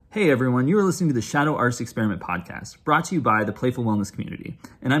Hey everyone, you are listening to the Shadow Artist Experiment podcast, brought to you by the Playful Wellness Community,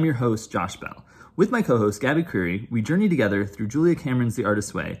 and I'm your host, Josh Bell. With my co-host, Gabby Creary, we journey together through Julia Cameron's The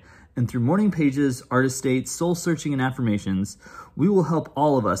Artist's Way, and through morning pages, artist states, soul searching, and affirmations, we will help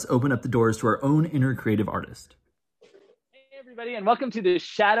all of us open up the doors to our own inner creative artist. Hey everybody, and welcome to the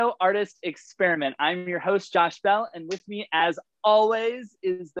Shadow Artist Experiment. I'm your host, Josh Bell, and with me, as always,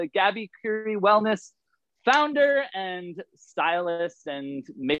 is the Gabby Creary Wellness founder and stylist and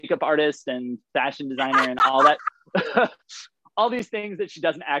makeup artist and fashion designer and all that, all these things that she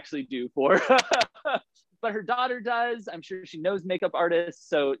doesn't actually do for, but her daughter does. I'm sure she knows makeup artists,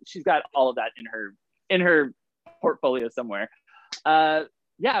 so she's got all of that in her portfolio somewhere.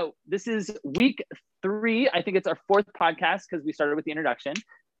 This is week 3. I think it's our 4th podcast because we started with the introduction,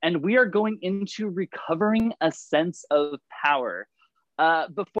 and we are going into recovering a sense of power.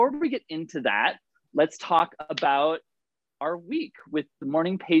 Before we get into that, let's talk about our week with the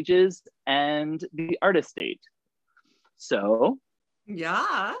morning pages and the artist date. So,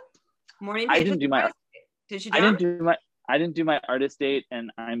 yeah, morning pages. Did you? I didn't do my artist date,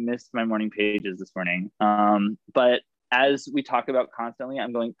 and I missed my morning pages this morning. But as we talk about constantly,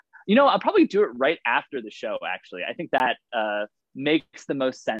 I'm going. I'll probably do it right after the show. Actually, I think that makes the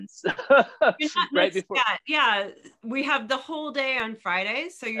most sense. Right before. Yeah, we have the whole day on Friday,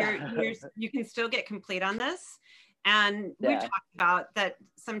 so you can still get complete on this. And we talked about that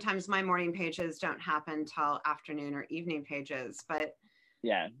sometimes my morning pages don't happen till afternoon or evening pages, but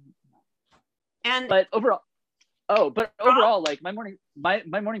overall, like my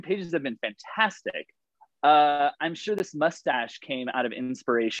morning pages have been fantastic. I'm sure this mustache came out of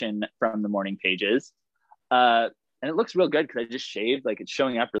inspiration from the morning pages. And it looks real good because I just shaved. Like, it's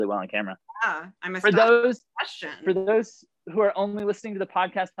showing up really well on camera. Yeah, I'm a for those who are only listening to the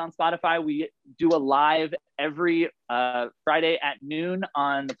podcast on Spotify, we do a live every Friday at noon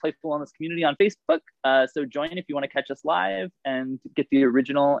on the Playful Wellness Community on Facebook. So join if you want to catch us live and get the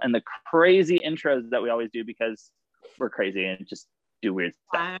original and the crazy intros that we always do because we're crazy and just do weird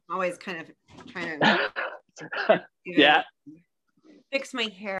stuff. I'm always kind of trying to fix my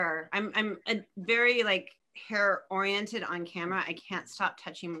hair. I'm a very hair oriented on camera. I can't stop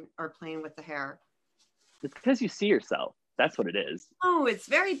touching or playing with the hair. It's because you see yourself. That's what it is. Oh, it's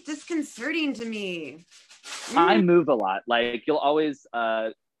very disconcerting to me. I move a lot. Like, you'll always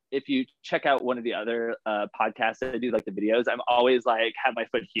if you check out one of the other podcasts that I do, like the videos, I'm always like have my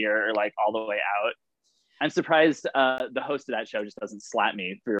foot here or like all the way out. I'm surprised the host of that show just doesn't slap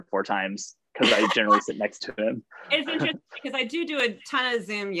me 3 or 4 times because I generally sit next to him. It's interesting because I do a ton of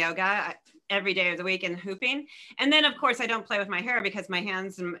Zoom yoga every day of the week and hooping. And then of course I don't play with my hair because my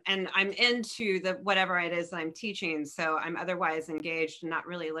hands and I'm into the whatever it is that I'm teaching. So I'm otherwise engaged and not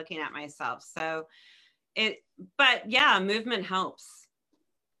really looking at myself. So movement helps.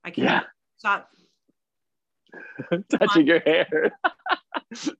 I can't stop touching your hair.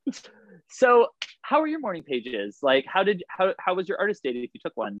 So how are your morning pages? Like, how was your artist date if you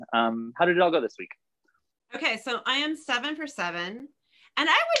took one? How did it all go this week? Okay, so I am 7 for 7. And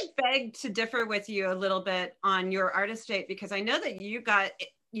I would beg to differ with you a little bit on your artist date because I know that you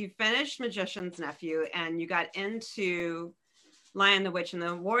finished Magician's Nephew and you got into Lion, the Witch, and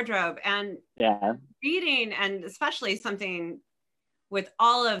the Wardrobe, and reading, and especially something with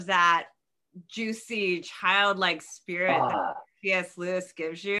all of that juicy childlike spirit that C.S. Lewis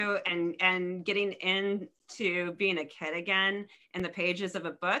gives you, and getting into being a kid again in the pages of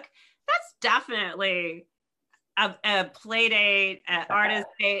a book. That's definitely a play date, an artist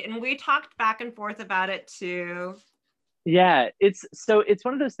date, and we talked back and forth about it too. Yeah, it's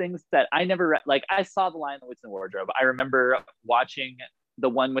one of those things that I never read. Like, I saw The Lion, the Witch, and the Wardrobe. I remember watching the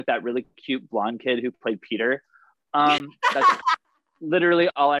one with that really cute blonde kid who played Peter. That's literally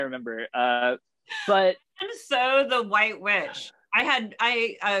all I remember. But and so The White Witch. I had a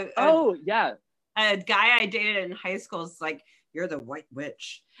guy I dated in high school is like, "You're the White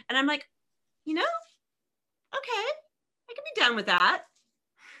Witch," and I'm like, okay, I can be done with that.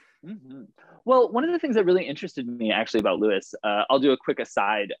 Mm-hmm. Well, one of the things that really interested me actually about Lewis, I'll do a quick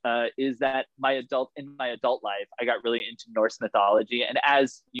aside, is that in my adult life, I got really into Norse mythology, and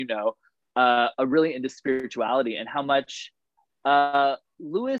as you know, really into spirituality, and how much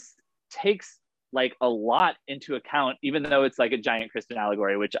Lewis takes like a lot into account, even though it's like a giant Christian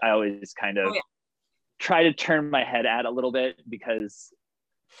allegory, which I always kind of try to turn my head at a little bit because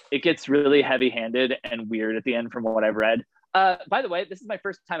it gets really heavy-handed and weird at the end from what I've read. By the way, this is my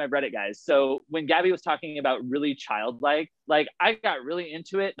first time I've read it, guys. So when Gabby was talking about really childlike, like I got really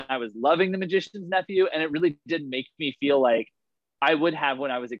into it and I was loving The Magician's Nephew, and it really did make me feel like I would have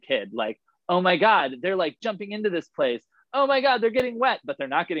when I was a kid. Like, oh my God, they're like jumping into this place. oh my God, they're getting wet, but they're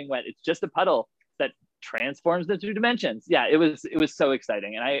not getting wet. It's just a puddle that transforms into two dimensions. Yeah, it was so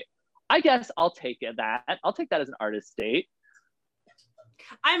exciting. And I guess I'll take that. I'll take that as an artist date.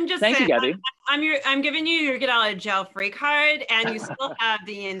 I'm just Thank saying, you, Gabby. I'm giving you your get out of jail free card, and you still have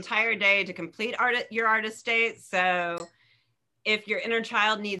the entire day to complete your artist date. So if your inner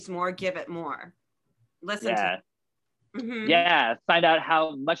child needs more, give it more. Listen to it. Mm-hmm. Yeah, find out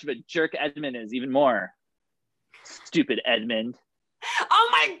how much of a jerk Edmund is even more. Stupid Edmund. Oh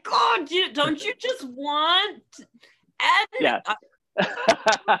my God, don't you just want Edmund?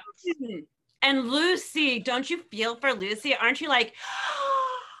 Yeah. And Lucy, don't you feel for Lucy? Aren't you like,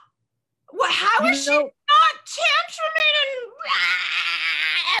 well, how is she not tantruming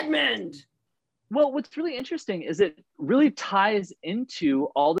Edmund? Well, what's really interesting is it really ties into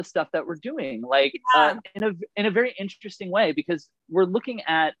all the stuff that we're doing, like in a very interesting way, because we're looking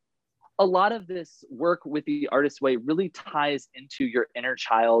at a lot of this work with the Artist's Way really ties into your inner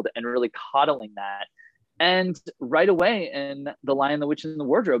child and really coddling that. And right away in The Lion, the Witch, and the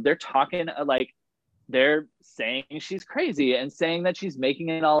Wardrobe, they're talking like, they're saying she's crazy and saying that she's making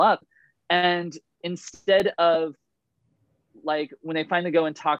it all up. And instead of, like, when they finally go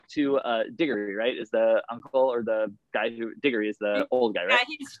and talk to Diggory, right, is the uncle, or the guy who, Diggory is the old guy, right?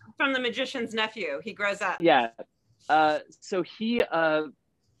 Yeah, he's from The Magician's Nephew. He grows up. Yeah. So he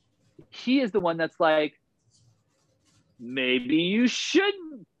is the one that's like, maybe you should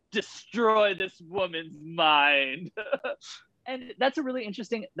destroy this woman's mind. And that's a really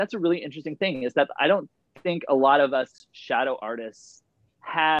interesting thing, is that I don't think a lot of us shadow artists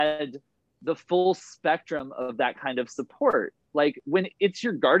had the full spectrum of that kind of support. Like, when it's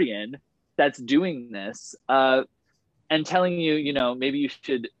your guardian that's doing this and telling you, you know, maybe you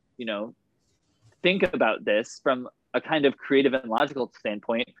should, you know, think about this from a kind of creative and logical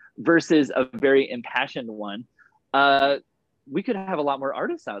standpoint versus a very impassioned one, we could have a lot more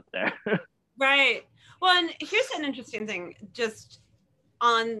artists out there. Right. Well, and here's an interesting thing, just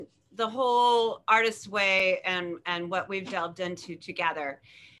on the whole Artist's Way and what we've delved into together.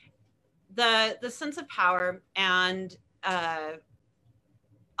 The sense of power and a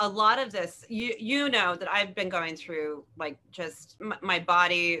lot of this, you know, that I've been going through, like, just my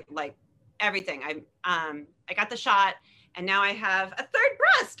body, like everything. I got the shot, and now I have a third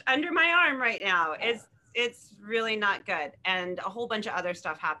breast under my arm right now. It's really not good, and a whole bunch of other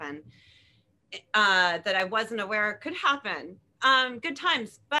stuff happened that I wasn't aware could happen. Good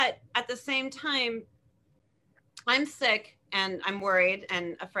times, but at the same time, I'm sick and I'm worried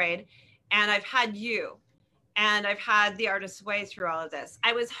and afraid, and I've had you, and I've had the Artist's Way through all of this.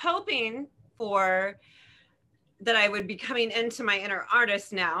 I was hoping for that I would be coming into my inner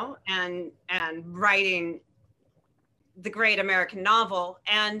artist now and writing the great American novel.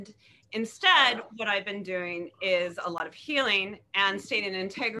 And instead, what I've been doing is a lot of healing and staying in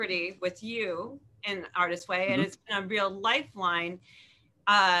integrity with you in Artist's Way. Mm-hmm. And it's been a real lifeline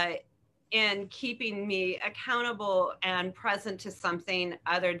in keeping me accountable and present to something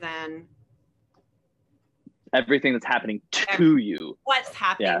other than everything that's happening to you. What's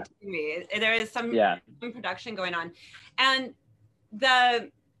happening to me. There is some production going on. And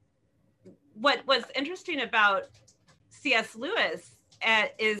what was interesting about C.S. Lewis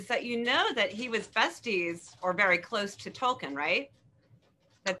is that, you know, that he was besties or very close to Tolkien, right?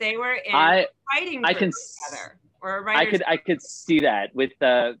 That they were in writing together. Or I could see that with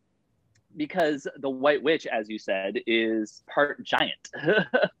because the White Witch, as you said, is part giant,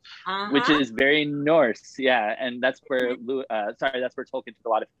 which is very Norse. Yeah, and that's where that's where Tolkien took a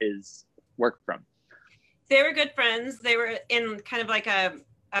lot of his work from. They were good friends. They were in kind of like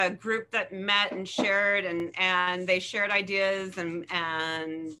a group that met and shared, and they shared ideas and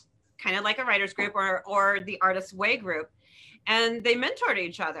kind of like a writer's group or the Artist's Way group, and they mentored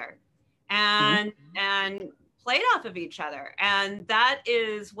each other and played off of each other. And that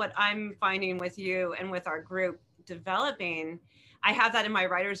is what I'm finding with you and with our group developing. I have that in my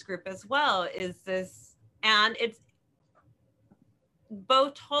writers group as well, is this, and it's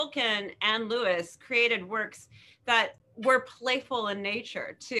both Tolkien and Lewis created works that were playful in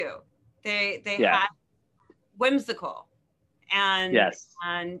nature too. They had whimsical, and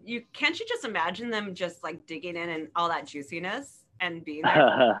you can't you just imagine them just like digging in and all that juiciness and being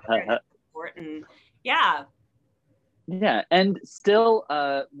there and and still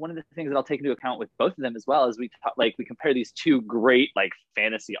one of the things that I'll take into account with both of them as well is we compare these two great like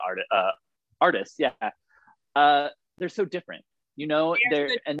fantasy artists. They're so different, you know.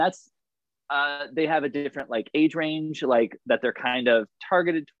 And that's they have a different like age range, like that they're kind of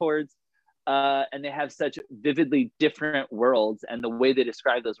targeted towards, and they have such vividly different worlds and the way they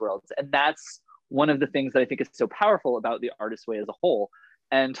describe those worlds. And that's one of the things that I think is so powerful about the artist way as a whole,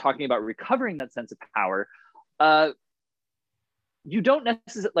 and talking about recovering that sense of power, you don't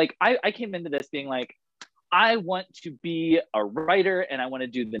necessarily, like, I came into this being like, I want to be a writer and I want to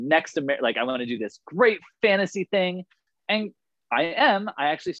do the next, like, I want to do this great fantasy thing. And I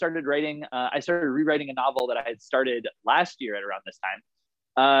actually started writing, I started rewriting a novel that I had started last year at around this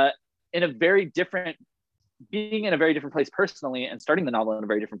time, in a very different, being in a very different place personally and starting the novel in a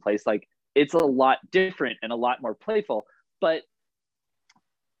very different place. Like, it's a lot different and a lot more playful, but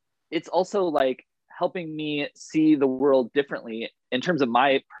it's also like helping me see the world differently in terms of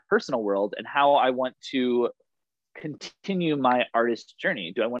my personal world and how I want to continue my artist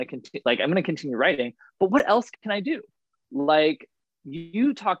journey. Do I want to continue? Like, I'm going to continue writing, but what else can I do? Like,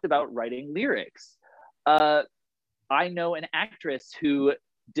 you talked about writing lyrics. I know an actress who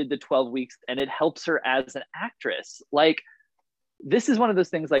did the 12 weeks and it helps her as an actress. Like, this is one of those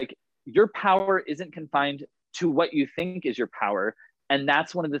things, like, your power isn't confined to what you think is your power. And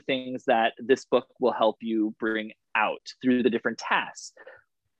that's one of the things that this book will help you bring out through the different tasks.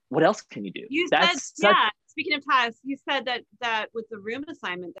 What else can you do? Speaking of tasks, you said that with the room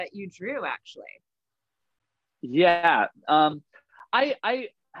assignment that you drew, actually. Yeah. I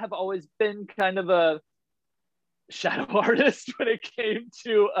have always been kind of a shadow artist when it came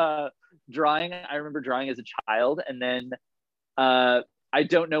to drawing. I remember drawing as a child, and then I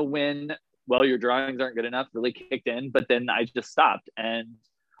don't know when, well, your drawings aren't good enough really kicked in, but then I just stopped. And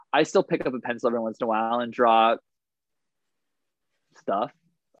I still pick up a pencil every once in a while and draw stuff.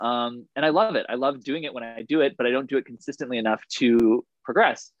 And I love it. I love doing it when I do it, but I don't do it consistently enough to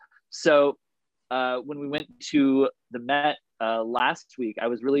progress. So when we went to the Met last week, I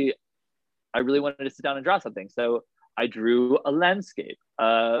really wanted to sit down and draw something. So I drew a landscape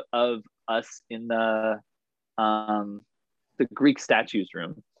of us in the Greek statues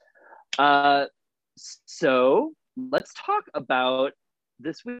room. So let's talk about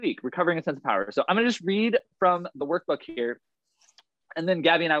this week, recovering a sense of power. So I'm going to just read from the workbook here, and then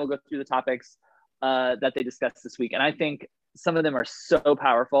Gabby and I will go through the topics that they discussed this week. And I think some of them are so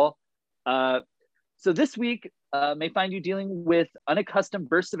powerful. So this week may find you dealing with unaccustomed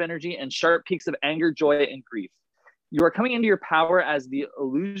bursts of energy and sharp peaks of anger, joy, and grief. You are coming into your power as the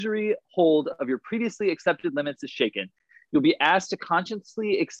illusory hold of your previously accepted limits is shaken. You'll be asked to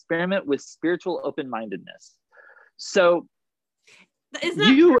consciously experiment with spiritual open-mindedness. So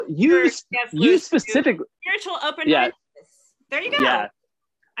you specifically spiritual open-mindedness. There you go. Yeah.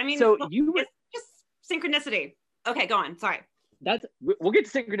 I mean, so it's just synchronicity. Okay, go on. Sorry. We'll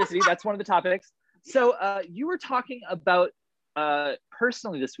get to synchronicity. That's one of the topics. So you were talking about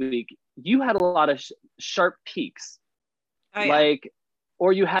personally this week, you had a lot of sharp peaks. Oh, yeah. Like,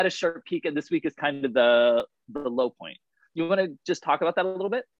 or you had a sharp peak, and this week is kind of the low point. You want to just talk about that a little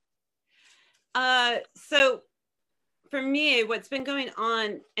bit? So for me, what's been going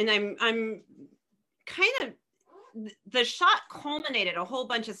on, and I'm kind of, the shot culminated a whole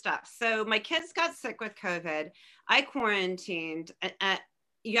bunch of stuff. So my kids got sick with COVID. I quarantined.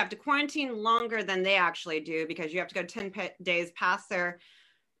 You have to quarantine longer than they actually do because you have to go 10 days past their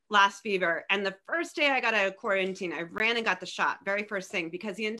last fever. And the first day I got out of quarantine, I ran and got the shot, very first thing,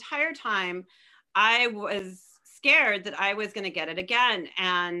 because the entire time I was scared that I was going to get it again.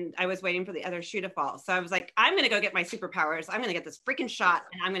 And I was waiting for the other shoe to fall. So I was like, I'm going to go get my superpowers. I'm going to get this freaking shot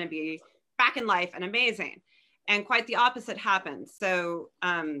and I'm going to be back in life and amazing. And quite the opposite happened. So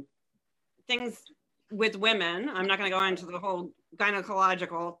things with women, I'm not going to go into the whole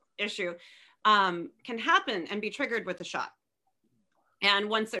gynecological issue, can happen and be triggered with the shot. And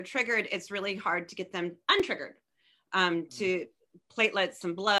once they're triggered, it's really hard to get them untriggered, to platelets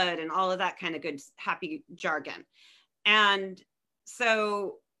and blood and all of that kind of good, happy jargon. And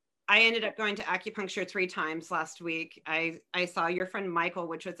so I ended up going to acupuncture 3 times last week. I saw your friend Michael,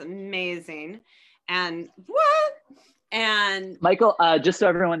 which was amazing. And what? And Michael, just so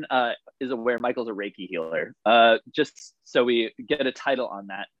everyone is aware, Michael's a Reiki healer. Just so we get a title on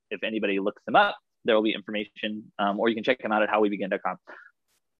that, if anybody looks him up, there will be information, or you can check him out at howwebegin.com.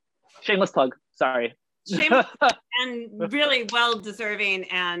 Shameless plug, sorry. Shameless and really well deserving.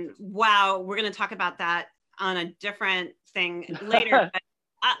 And wow, we're going to talk about that on a different thing later.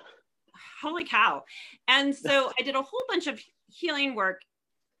 But, holy cow. And so I did a whole bunch of healing work,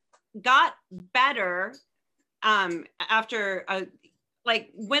 got better after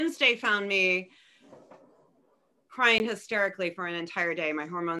like Wednesday found me crying hysterically for an entire day. My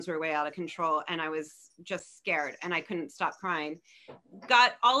hormones were way out of control and I was just scared and I couldn't stop crying.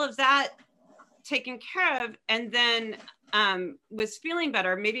 Got all of that taken care of, and then was feeling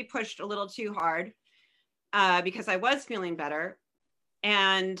better, maybe pushed a little too hard because I was feeling better.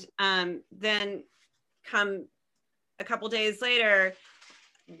 And then come a couple days later,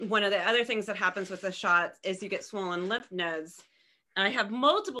 one of the other things that happens with the shot is you get swollen lymph nodes. And I have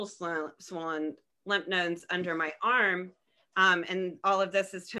multiple swollen lymph nodes under my arm. And all of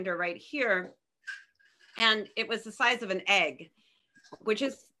this is tender right here. And it was the size of an egg, which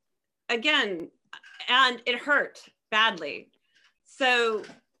is, again, and it hurt badly. So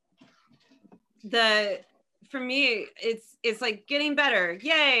for me, it's like getting better,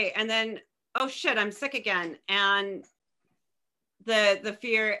 yay. And then, oh shit, I'm sick again. And the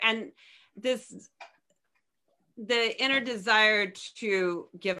fear and the inner desire to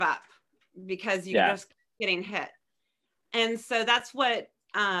give up because you're just getting hit. And so that's what,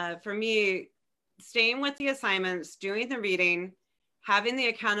 for me, staying with the assignments, doing the reading, having the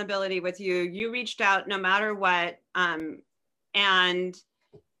accountability with you. You reached out no matter what. And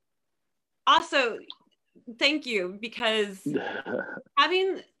also, thank you, because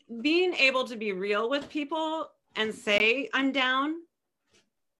being able to be real with people and say I'm down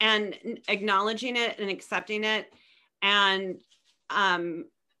and acknowledging it and accepting it and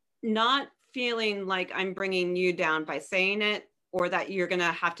not feeling like I'm bringing you down by saying it or that you're going to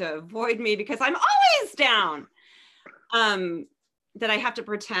have to avoid me because I'm always down, that I have to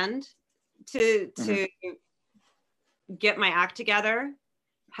pretend to get my act together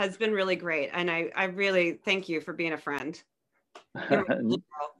has been really great. And I really thank you for being a friend.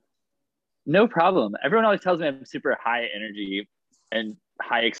 No problem. Everyone always tells me I'm super high energy and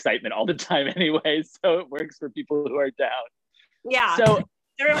high excitement all the time anyway, so it works for people who are down. Yeah. So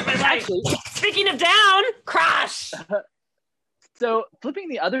actually, speaking of down, crash. So flipping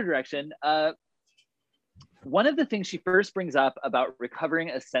the other direction, one of the things she first brings up about recovering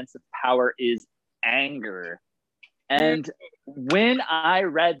a sense of power is anger. And when I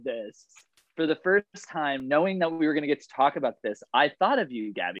read this for the first time, knowing that we were going to get to talk about this, I thought of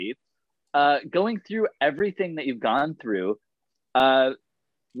you, Gabby, going through everything that you've gone through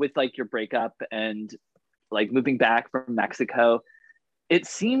with like your breakup and like moving back from Mexico. It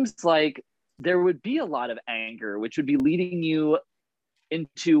seems like there would be a lot of anger, which would be leading you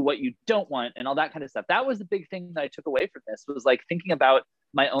into what you don't want and all that kind of stuff. That was the big thing that I took away from this, was like thinking about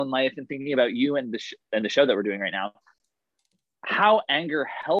my own life and thinking about you and the show that we're doing right now, how anger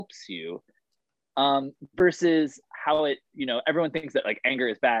helps you versus how it, you know, everyone thinks that like anger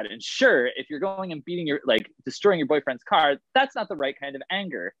is bad. And sure, if you're going and beating like destroying your boyfriend's car, that's not the right kind of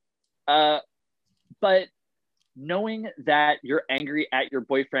anger. But knowing that you're angry at your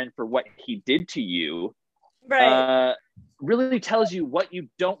boyfriend for what he did to you, right, really tells you what you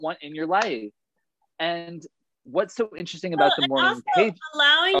don't want in your life. And what's so interesting about the morning page,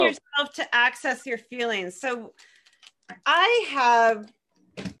 allowing yourself to access your feelings. So I have,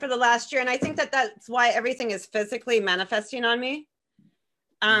 for the last year, and I think that that's why everything is physically manifesting on me.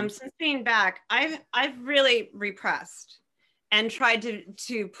 Since being back, I've really repressed and tried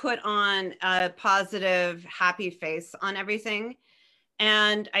to put on a positive, happy face on everything.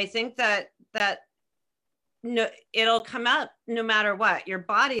 And I think that no, it'll come up no matter what. Your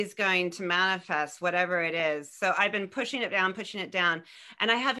body's going to manifest whatever it is. So I've been pushing it down,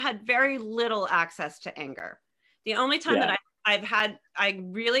 and I have had very little access to anger. The only time that I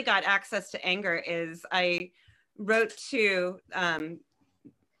really got access to anger is I wrote to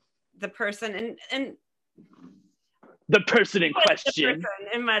the person and the person in question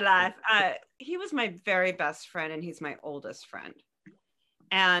in my life. He was my very best friend, and he's my oldest friend.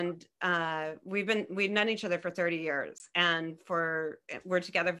 And we've known each other for 30 years, and we're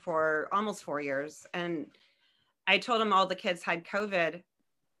together for almost 4 years. And I told him all the kids had COVID,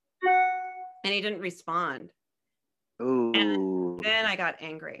 and he didn't respond. Ooh. And then I got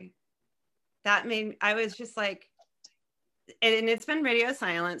angry. I was just like, and it's been radio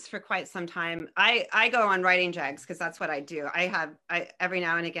silence for quite some time. I go on writing jags because that's what I do. I every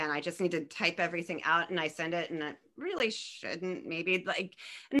now and again, I just need to type everything out and I send it, and I really shouldn't. Maybe like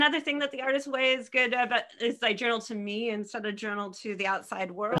another thing that the Artist Way is good about is I journal to me instead of journal to the outside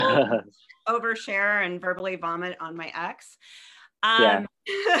world. Overshare and verbally vomit on my ex. But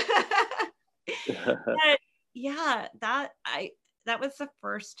yeah, that was the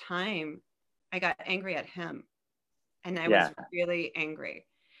first time I got angry at him. And I was really angry.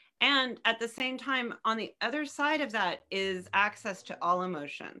 And at the same time, on the other side of that is access to all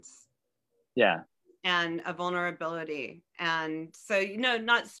emotions. Yeah. And a vulnerability. And so, you know,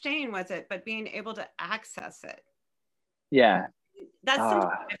 not staying with it, but being able to access it. Yeah. That's something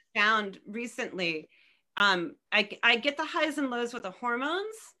I found recently. I get the highs and lows with the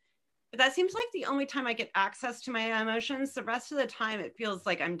hormones, but that seems like the only time I get access to my emotions. The rest of the time, it feels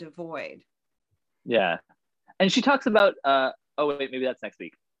like I'm devoid. Yeah. And she talks about oh wait, maybe that's next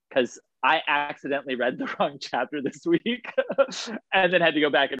week, because I accidentally read the wrong chapter this week and then had to go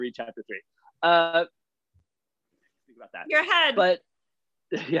back and read chapter 3. Think about that. Your head. But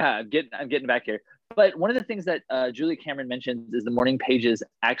yeah, I'm getting back here. But one of the things that Julia Cameron mentions is the morning pages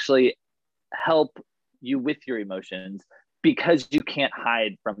actually help you with your emotions because you can't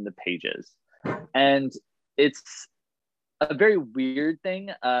hide from the pages. And it's a very weird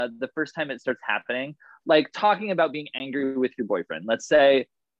thing. The first time it starts happening, like talking about being angry with your boyfriend. Let's say,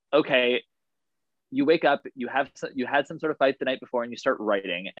 okay, you wake up, you had some sort of fight the night before, and you start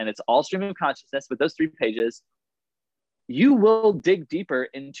writing, and it's all stream of consciousness with those 3 pages. You will dig deeper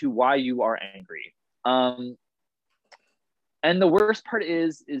into why you are angry. And the worst part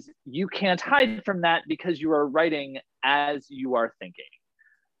is you can't hide from that because you are writing as you are thinking.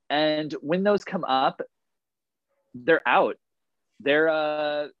 And when those come up, they're out.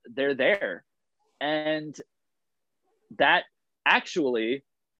 They're there. And that actually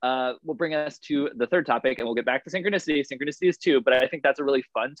will bring us to the third topic, and we'll get back to synchronicity. Synchronicity is 2, but I think that's a really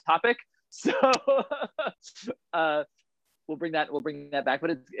fun topic. So we'll bring that back.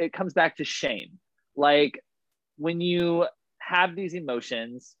 But it comes back to shame. Like when you have these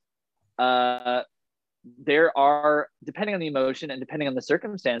emotions, there are, depending on the emotion and depending on the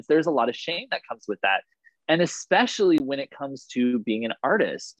circumstance, there's a lot of shame that comes with that. And especially when it comes to being an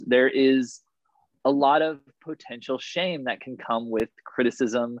artist, there is a lot of potential shame that can come with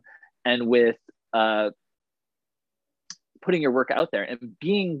criticism and with putting your work out there and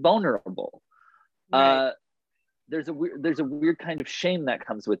being vulnerable. Right. There's a weird kind of shame that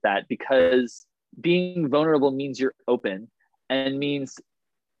comes with that, because being vulnerable means you're open and means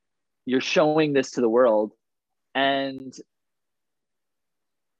you're showing this to the world. And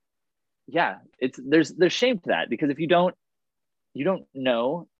yeah, there's shame to that, because if you don't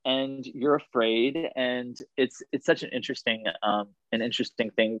know and you're afraid, and it's such an interesting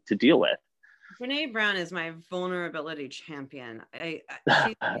thing to deal with. Brene Brown is my vulnerability champion. She's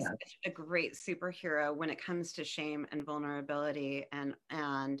such a great superhero when it comes to shame and vulnerability and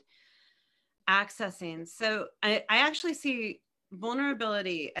accessing. So I actually see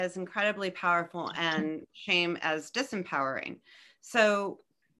vulnerability as incredibly powerful and shame as disempowering. So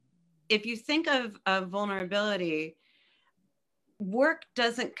if you think of vulnerability, work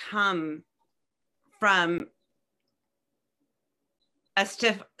doesn't come from a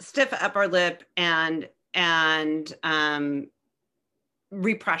stiff upper lip and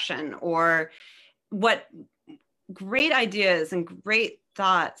repression, or what great ideas and great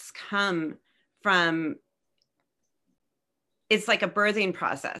thoughts come from. It's like a birthing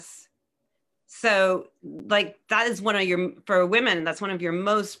process. So like that is for women, that's one of your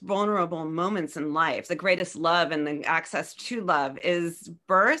most vulnerable moments in life. The greatest love and the access to love is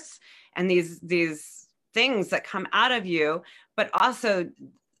birth and these things that come out of you, but also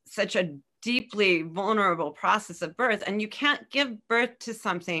such a deeply vulnerable process of birth. And you can't give birth to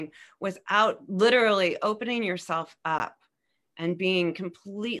something without literally opening yourself up and being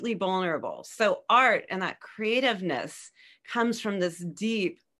completely vulnerable. So art and that creativeness comes from this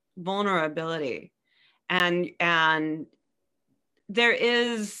deep vulnerability. And there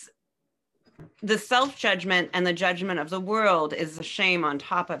is the self-judgment and the judgment of the world is the shame on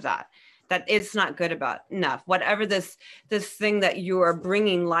top of that it's not good enough. Whatever this thing that you are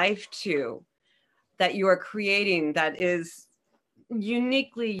bringing life to, that you are creating, that is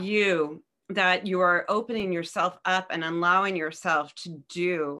uniquely you, that you are opening yourself up and allowing yourself to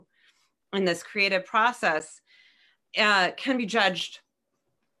do in this creative process, can be judged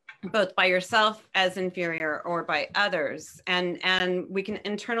both by yourself as inferior or by others. And we can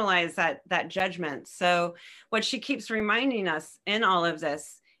internalize that judgment. So what she keeps reminding us in all of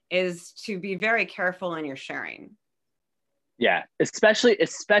this is to be very careful in your sharing. Yeah, especially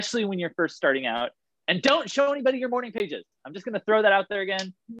when you're first starting out. And don't show anybody your morning pages. I'm just going to throw that out there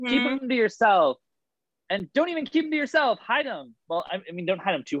again. Mm-hmm. Keep them to yourself. And don't even keep them to yourself. Hide them. Well, I mean, don't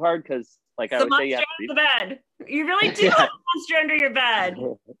hide them too hard, because like I would say, yeah, the bed. You really do have a monster under your bed.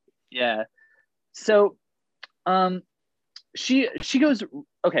 Yeah. So she goes,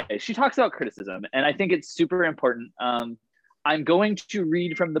 okay, she talks about criticism, and I think it's super important. I'm going to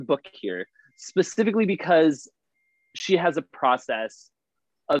read from the book here, specifically because she has a process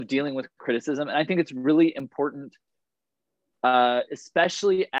of dealing with criticism. And I think it's really important,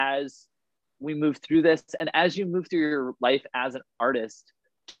 especially as we move through this and as you move through your life as an artist,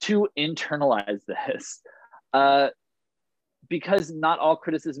 to internalize this, because not all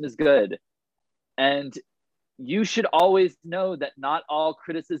criticism is good. And you should always know that not all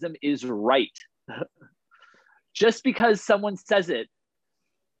criticism is right. Just because someone says it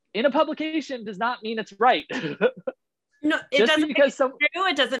in a publication does not mean it's right. No, it Just doesn't because make it true.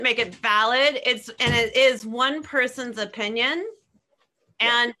 It doesn't make it valid. It is one person's opinion,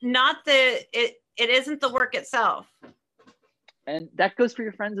 and not it isn't the work itself. And that goes for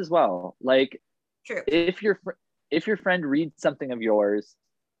your friends as well. Like, true. If your friend reads something of yours,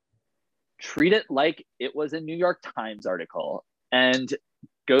 treat it like it was a New York Times article and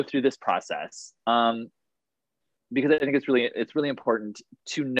go through this process. Because I think it's really important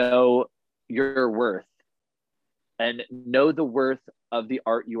to know your worth and know the worth of the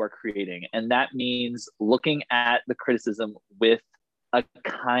art you are creating. And that means looking at the criticism with a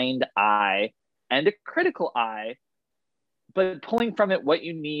kind eye and a critical eye, but pulling from it what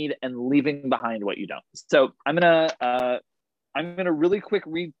you need and leaving behind what you don't. So I'm gonna really quick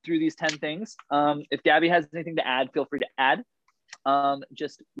read through these 10 things. If Gabby has anything to add, feel free to add.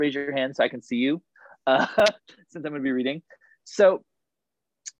 Just raise your hand so I can see you, since I'm gonna be reading. So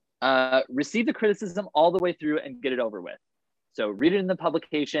receive the criticism all the way through and get it over with. So read it in the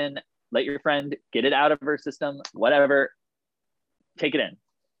publication, let your friend get it out of her system, whatever, take it in.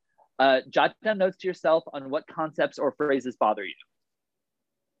 Jot down notes to yourself on what concepts or phrases bother you.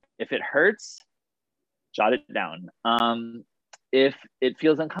 If it hurts, jot it down. If it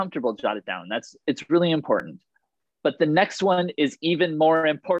feels uncomfortable, jot it down. It's really important. But the next one is even more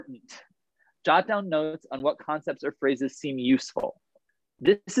important. Jot down notes on what concepts or phrases seem useful.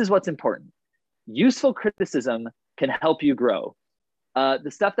 This is what's important. Useful criticism can help you grow.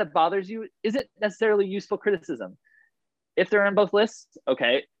 The stuff that bothers you isn't necessarily useful criticism. If they're on both lists,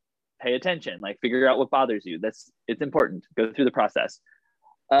 okay, pay attention, like figure out what bothers you. It's important. Go through the process.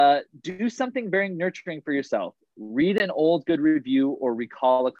 Do something very nurturing for yourself. Read an old good review or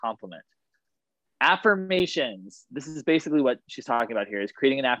recall a compliment. Affirmations. This is basically what she's talking about here, is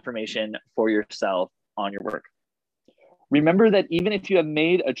creating an affirmation for yourself on your work. Remember that even if you have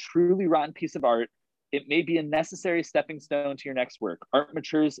made a truly rotten piece of art, it may be a necessary stepping stone to your next work. Art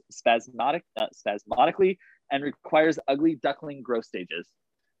matures spasmodically and requires ugly duckling growth stages.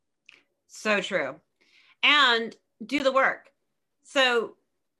 So true. And do the work. So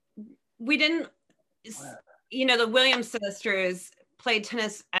we didn't, the Williams sisters played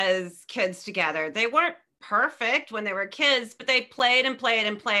tennis as kids together. They weren't perfect when they were kids, but they played and played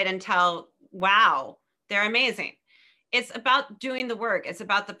and played until, wow, they're amazing. It's about doing the work. It's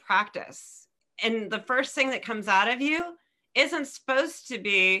about the practice. And the first thing that comes out of you isn't supposed to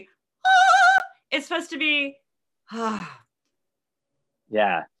be, it's supposed to be,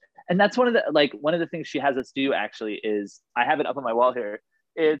 Yeah. And that's one of the things she has us do actually is, I have it up on my wall here.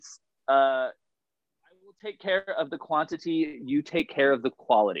 It's, I will take care of the quantity, you take care of the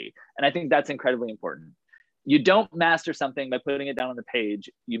quality. And I think that's incredibly important. You don't master something by putting it down on the page.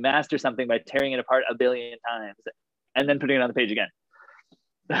 You master something by tearing it apart a billion times and then putting it on the page again.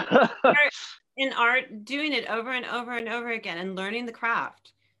 In art, doing it over and over and over again and learning the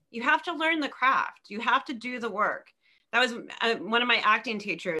craft. You have to learn the craft. You have to do the work. That was one of my acting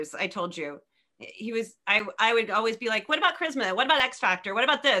teachers. I told you, I would always be like, what about charisma? What about X Factor? What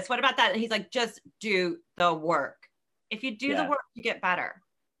about this? What about that? And he's like, just do the work. If you do the work, you get better.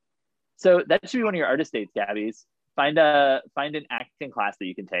 So that should be one of your artist dates, Gabby's. Find an acting class that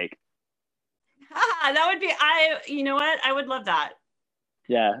you can take. That would be, you know what? I would love that.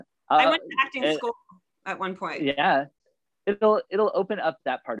 Yeah. I went to acting school at one point. Yeah. It'll open up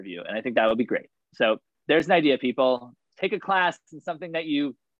that part of you. And I think that would be great. So there's an idea, people. Take a class in something that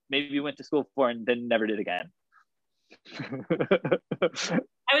you maybe went to school for and then never did again. I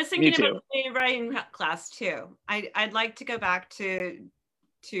was thinking about a writing class too. I'd like to go back to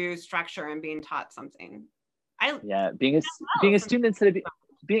structure and being taught something. Being a student instead of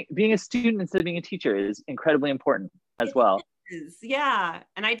being a student instead of being a teacher is incredibly important as well. Yeah,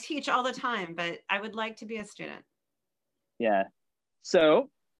 and I teach all the time, but I would like to be a student. Yeah. So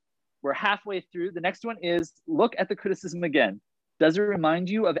we're halfway through. The next one is look at the criticism again. Does it remind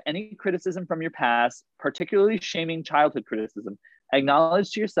you of any criticism from your past, particularly shaming childhood criticism?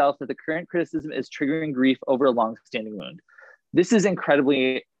 Acknowledge to yourself that the current criticism is triggering grief over a long-standing wound. This is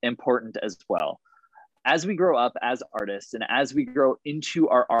incredibly important as well. As we grow up as artists and as we grow into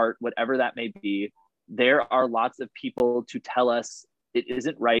our art, whatever that may be, there are lots of people to tell us it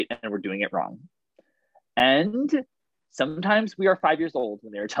isn't right and we're doing it wrong. And sometimes we are 5 years old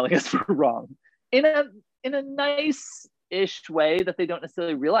when they're telling us we're wrong in a nice-ish way that they don't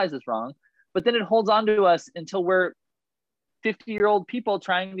necessarily realize is wrong, but then it holds on to us until we're 50-year-old people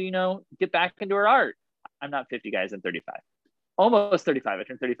trying to, get back into our art. I'm not 50, guys, I'm 35. Almost 35. I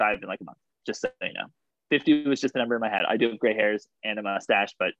turned 35 in like a month, just so you know. 50 was just a number in my head. I do have gray hairs and a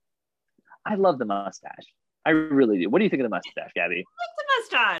mustache, but I love the mustache. I really do. What do you think of the mustache, Gabby? I like the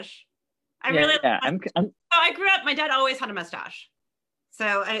mustache. I really. Yeah. I grew up. My dad always had a mustache.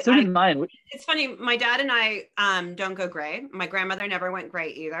 So did mine. It's funny. My dad and I don't go gray. My grandmother never went gray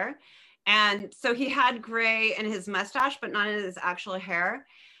either. And so he had gray in his mustache, but not in his actual hair.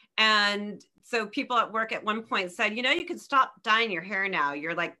 And so people at work at one point said, you know, you could stop dyeing your hair now.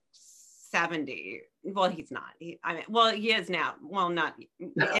 You're like 70. Well, he's not. He is now. Well, not.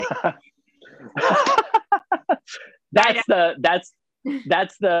 That's the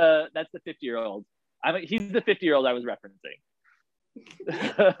 50-year-old. He's the 50-year-old I was referencing.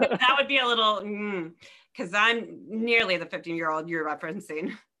 That would be a little, because I'm nearly the 15-year-old you're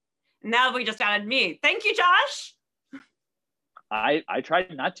referencing. Now we just added me. Thank you, Josh. I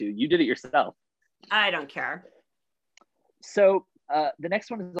tried not to. You did it yourself. I don't care. So the next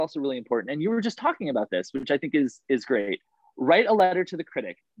one is also really important. And you were just talking about this, which I think is great. Write a letter to the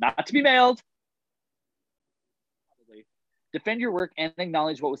critic, not to be mailed. Defend your work and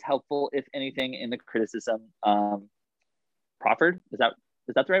acknowledge what was helpful, if anything, in the criticism. Proffered? Is that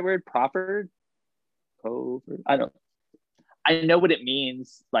the right word? Proffered? I don't know. I know what it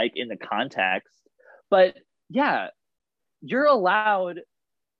means, like, in the context, but yeah, you're allowed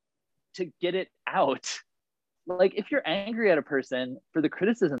to get it out. Like, if you're angry at a person for the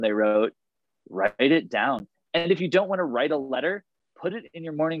criticism they wrote, write it down. And if you don't want to write a letter, put it in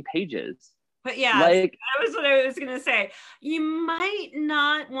your morning pages. But yeah, like, that was what I was going to say. You might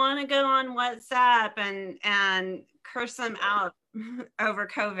not want to go on WhatsApp and curse them out over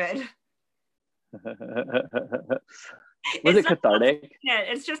COVID. Was it cathartic?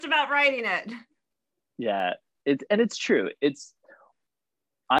 It's just about writing it. Yeah, it's true.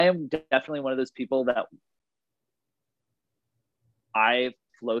 I am definitely one of those people that I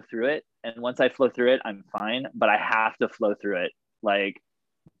flow through it, and once I flow through it, I'm fine. But I have to flow through it. Like,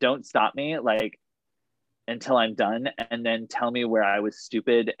 don't stop me, like, until I'm done, and then tell me where I was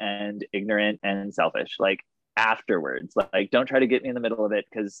stupid and ignorant and selfish. Like, afterwards, like, don't try to get me in the middle of it,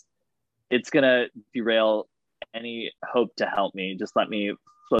 because it's gonna derail any hope to help me. Just let me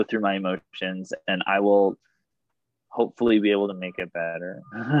flow through my emotions, and I will hopefully be able to make it better.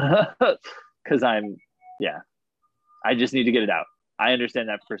 Because I just need to get it out. I understand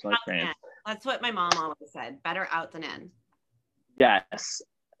that personal experience. That's what my mom always said. Better out than in. Yes.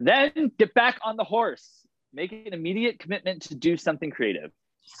 Then get back on the horse. Make an immediate commitment to do something creative.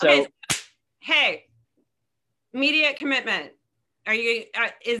 So, okay. Hey, immediate commitment.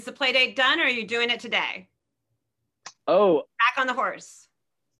 Is the play date done, or are you doing it today? Oh, back on the horse.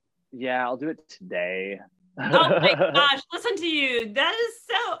 Yeah, I'll do it today. Oh my gosh, listen to you. That is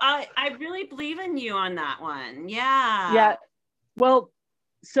so, I really believe in you on that one. Yeah. Yeah. Well,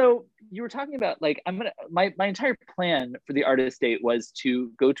 so you were talking about, like, my entire plan for the artist date was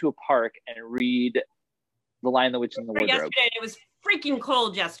to go to a park and read The Lion, the Witch, and the Wardrobe. Yesterday, it was freaking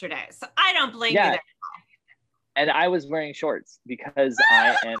cold yesterday, so I don't blame you there. And I was wearing shorts because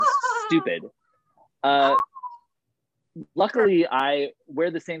I am stupid. Luckily, I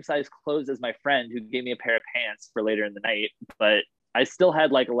wear the same size clothes as my friend who gave me a pair of pants for later in the night, but I still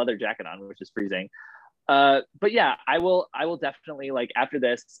had, like, a leather jacket on, which is freezing. But yeah, I will definitely, like, after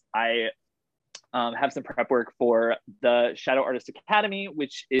this, I have some prep work for the Shadow Artist Academy,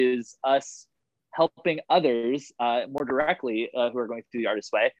 which is us helping others more directly who are going through the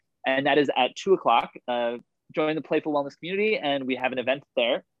Artist Way. And that is at 2:00. Join the Playful Wellness community, and we have an event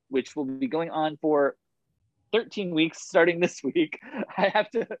there, which will be going on for 13 weeks starting this week. I have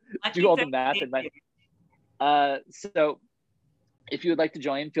to do all the math in my so if you would like to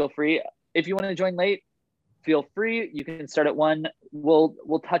join, feel free. If you want to join late, feel free. You can start at 1.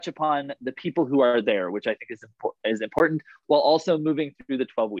 We'll touch upon the people who are there, which I think is important, while also moving through the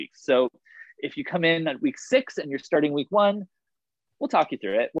 12 weeks. So if you come in at week 6 and you're starting week 1, we'll talk you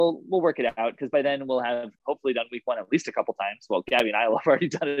through it. We'll work it out, because by then we'll have hopefully done week 1 at least a couple times. Well, Gabby and I will have already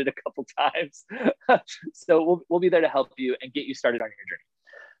done it a couple times. So we'll be there to help you and get you started on your journey.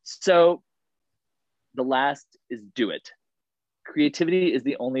 So the last is do it. Creativity is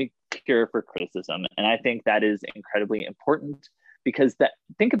the only cure for criticism. And I think that is incredibly important, because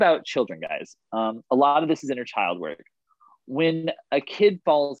think about children, guys. A lot of this is inner child work. When a kid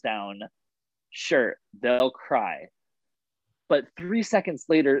falls down, sure, they'll cry. But 3 seconds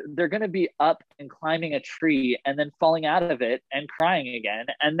later, they're going to be up and climbing a tree and then falling out of it and crying again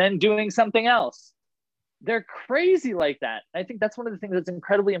and then doing something else. They're crazy like that. I think that's one of the things that's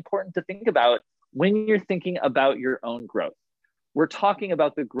incredibly important to think about when you're thinking about your own growth. We're talking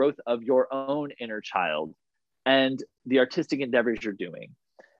about the growth of your own inner child and the artistic endeavors you're doing.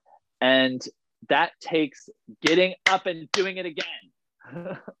 And that takes getting up and doing it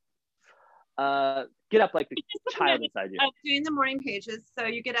again. get up like the Just child inside you. Doing the morning pages. So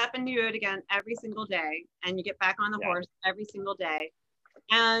you get up and do it again every single day, and you get back on the horse every single day.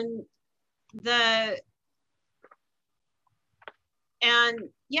 And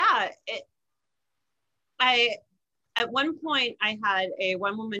at one point I had a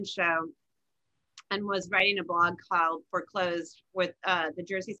one-woman show and was writing a blog called Foreclosed with the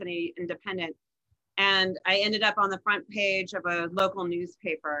Jersey City Independent. And I ended up on the front page of a local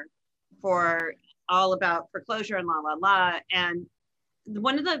newspaper for all about foreclosure and la. And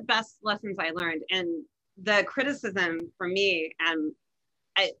one of the best lessons I learned, and the criticism for me, and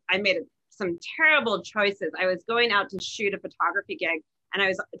I made some terrible choices. I was going out to shoot a photography gig, and I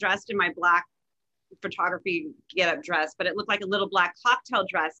was dressed in my black photography get-up dress, but it looked like a little black cocktail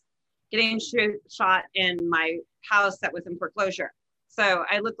dress getting shot in my house that was in foreclosure. So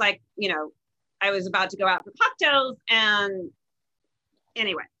I looked like, I was about to go out for cocktails. And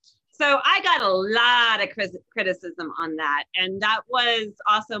anyway, so I got a lot of criticism on that. And that was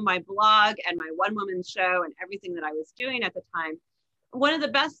also my blog and my one-woman show and everything that I was doing at the time. One of the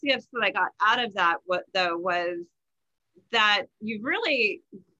best gifts that I got out of that, was that you really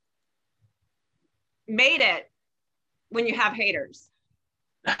made it when you have haters.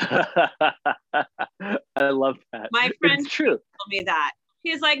 I love that. My friend it's true. told me that.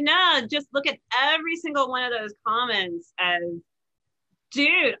 He's like, no, just look at every single one of those comments as,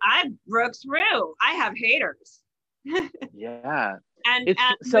 dude, I broke through. I have haters. Yeah. And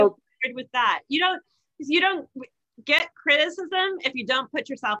so with that, you don't get criticism if you don't put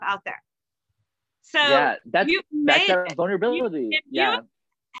yourself out there. So that's that vulnerability.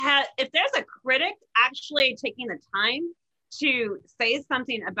 If there's a critic actually taking the time to say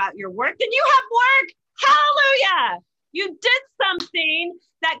something about your work, then you have work. Hallelujah. You did something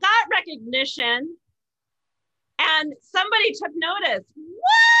that got recognition and somebody took notice.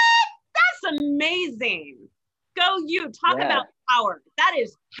 What? That's amazing. Go you. Talk about power. That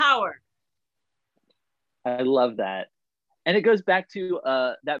is power. I love that. And it goes back to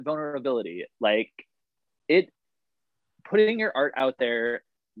that vulnerability. Like, putting your art out there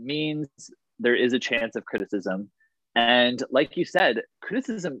means there is a chance of criticism. And like you said,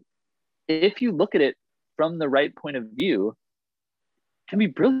 criticism, if you look at it from the right point of view, can be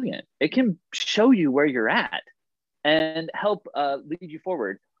brilliant. It can show you where you're at and help lead you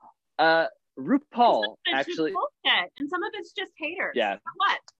forward. RuPaul actually, and some of it's just haters. Yeah.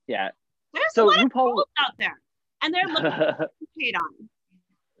 What? Yeah. There's so a lot RuPaul of out there, and they're looking to hate on.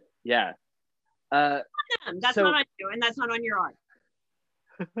 Yeah. That's not on you, and that's not on your art.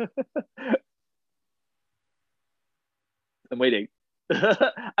 I'm waiting.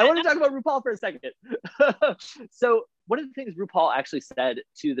 I want to talk about RuPaul for a second. So one of the things RuPaul actually said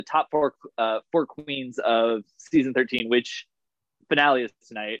to the top four queens of season 13, which finale is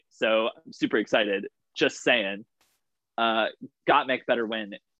tonight, so I'm super excited. Just saying, Gottmik better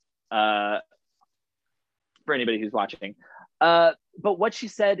win for anybody who's watching. But what she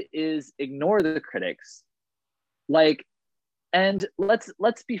said is ignore the critics. And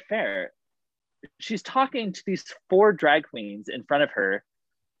let's be fair. She's talking to these 4 drag queens in front of her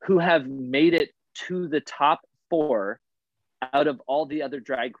who have made it to the top 4 out of all the other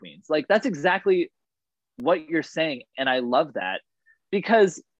drag queens. That's exactly what you're saying. And I love that,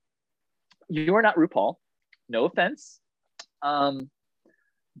 because you're not RuPaul, no offense.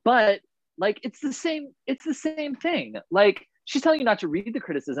 But it's the same thing. She's telling you not to read the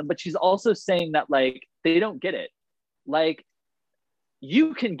criticism, but she's also saying that they don't get it.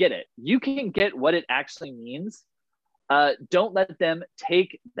 You can get it. You can get what it actually means. Don't let them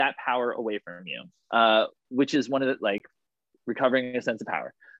take that power away from you, which is one of the, recovering a sense of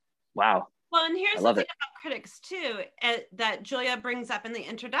power. Wow. Well, and here's the thing about critics too, that Julia brings up in the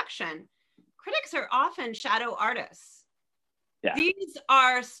introduction. Critics are often shadow artists. Yeah. These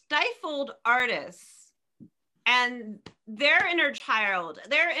are stifled artists, and their inner child,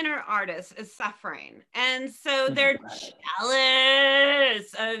 their inner artist is suffering. And so they're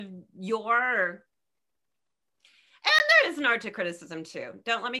jealous of your, and there is an art to criticism too.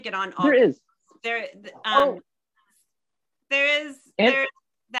 Don't let me get on all. There is. There is,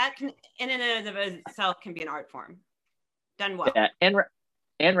 that can, in and of itself, can be an art form. Done well. Yeah,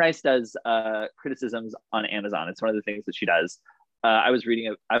 Anne Rice does criticisms on Amazon. It's one of the things that she does. I was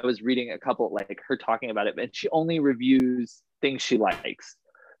reading a couple, her talking about it, and she only reviews things she likes.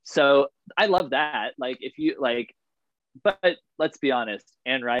 So I love that. If you but let's be honest,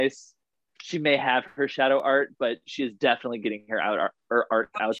 Anne Rice, she may have her shadow art, but she is definitely getting her art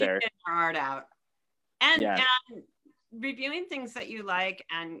out there. Getting her art out. And reviewing things that you like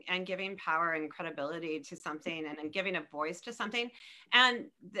and giving power and credibility to something and giving a voice to something. And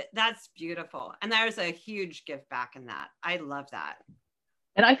that's beautiful. And there's a huge give back in that. I love that.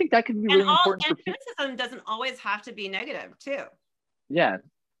 And I think that can be really important for people. Criticism doesn't always have to be negative too. Yeah.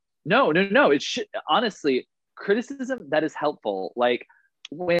 No. It should, honestly, criticism that is helpful. Like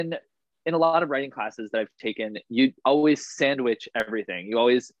when in a lot of writing classes that I've taken, you always sandwich everything. You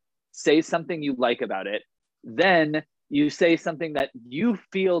always say something you like about it. Then you say something that you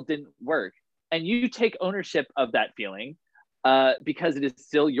feel didn't work. And you take ownership of that feeling because it is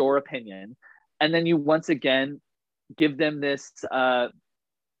still your opinion. And then you once again give them this,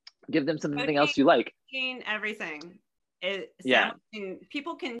 give them something else you like. Everything.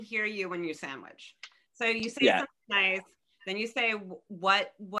 People can hear you when you sandwich. So you say something nice, then you say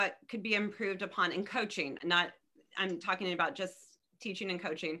what could be improved upon in coaching. I'm talking about just teaching and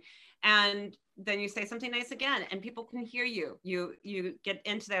coaching. And then you say something nice again, and people can hear you. You get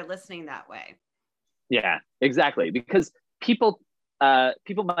into their listening that way. Yeah, exactly. Because people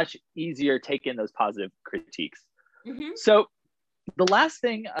much easier take in those positive critiques. Mm-hmm. So the last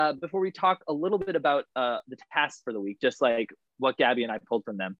thing before we talk a little bit about the tasks for the week, just like what Gabby and I pulled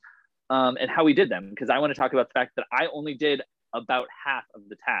from them and how we did them, because I want to talk about the fact that I only did about half of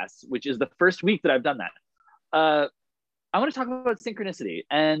the tasks, which is the first week that I've done that. I want to talk about synchronicity,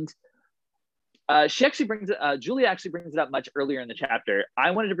 and Julia actually brings it up much earlier in the chapter.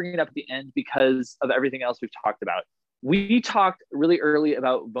 I wanted to bring it up at the end because of everything else we've talked about. We talked really early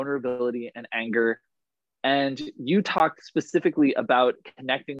about vulnerability and anger, and you talked specifically about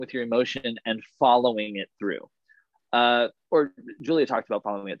connecting with your emotion and following it through. Or Julia talked about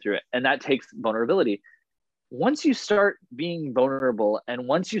following it through, and that takes vulnerability. Once you start being vulnerable, and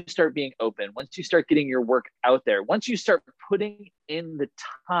once you start being open, once you start getting your work out there, once you start putting in the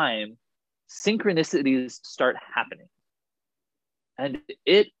time, synchronicities start happening. And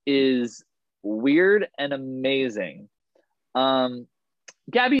it is weird and amazing.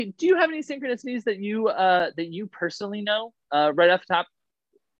 Gabby, do you have any synchronicities that you personally know right off the top?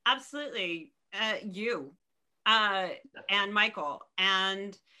 Absolutely. You and Michael.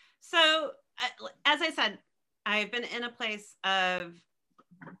 And so, as I said, I've been in a place of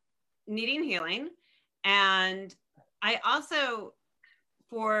needing healing. And I also,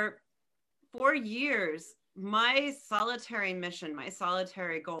 for 4 years, my solitary mission, my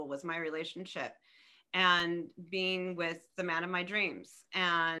solitary goal was my relationship and being with the man of my dreams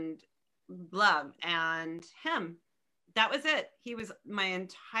and love and him. That was it. He was my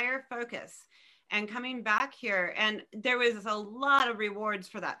entire focus. And coming back here, and there was a lot of rewards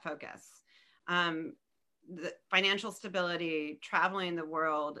for that focus. The financial stability, traveling the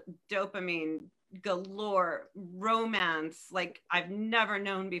world, dopamine galore, romance like I've never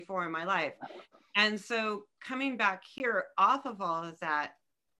known before in my life. And so coming back here off of all of that,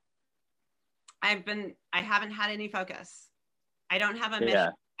 I haven't had any focus. I don't have a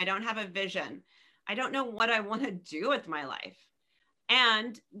mission. I don't have a vision. I don't know what I want to do with my life.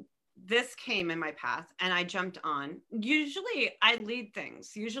 And this came in my path and I jumped on. Usually I lead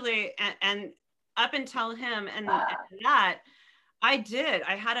things, and up until him and that, I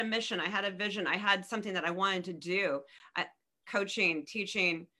had a mission. I had a vision. I had something that I wanted to do. Coaching,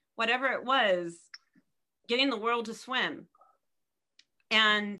 teaching, whatever it was, getting the world to swim.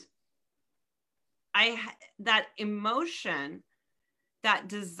 And that emotion, that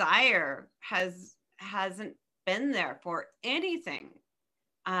desire hasn't been there for anything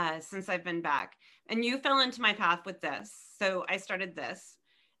since I've been back. And you fell into my path with this. So I started this.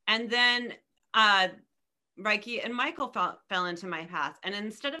 And then Reiki and Michael fell into my path. And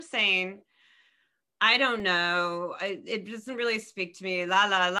instead of saying, I don't know, it doesn't really speak to me, la,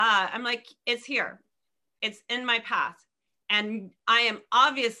 la, la, I'm like, it's here. It's in my path. And I am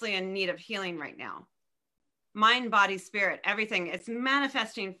obviously in need of healing right now. Mind, body, spirit, everything. It's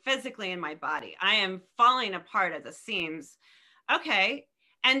manifesting physically in my body. I am falling apart at the seams. Okay.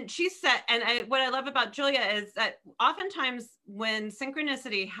 And she said, and what I love about Julia is that oftentimes when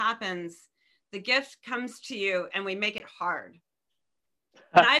synchronicity happens, the gift comes to you and we make it hard.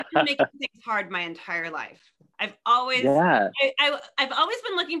 And I've been making things hard my entire life. I've always been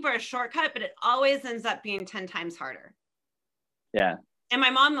looking for a shortcut, but it always ends up being 10 times harder. Yeah. And my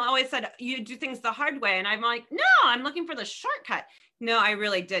mom always said, you do things the hard way. And I'm like, no, I'm looking for the shortcut. No, I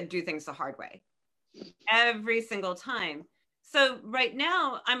really did do things the hard way every single time. So right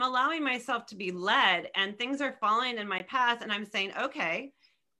now I'm allowing myself to be led and things are falling in my path. And I'm saying, okay,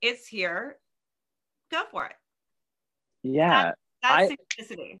 it's here. Go for it. Yeah. That's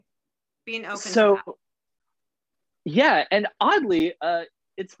synchronicity. Being open to that. Yeah. And oddly,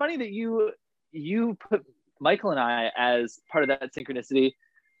 it's funny that you put Michael and I as part of that synchronicity,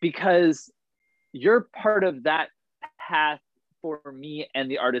 because you're part of that path for me and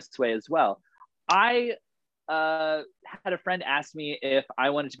the Artist's Way as well. I had a friend ask me if I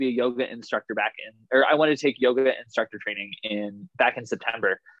wanted to be a yoga instructor or I wanted to take yoga instructor training back in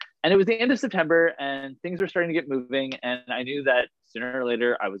September. And it was the end of September and things were starting to get moving. And I knew that sooner or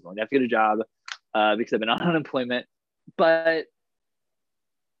later I was going to have to get a job because I've been on unemployment. But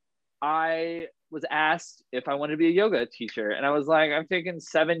I was asked if I wanted to be a yoga teacher. And I was like, I've taken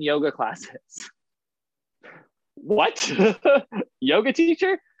 7 yoga classes. What? Yoga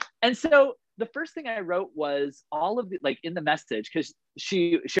teacher? And so the first thing I wrote was all of the, like in the message, because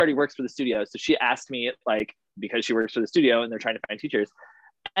she already works for the studio. So she asked me, like, because she works for the studio and they're trying to find teachers.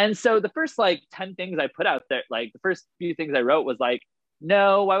 And so the first like 10 things I put out there, like the first few things I wrote was like,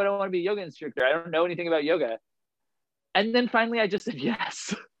 no, why would I want to be a yoga instructor? I don't know anything about yoga. And then finally I just said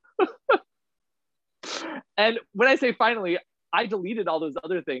yes. And when I say finally, I deleted all those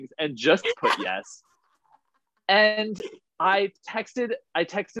other things and just put yes. And I texted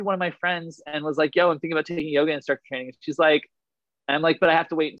one of my friends and was like, yo, I'm thinking about taking yoga instructor training. She's like, and I'm like, but I have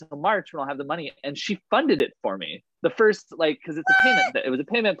to wait until March when I'll have the money. And she funded it for me. The first, like, because it's a payment, it was a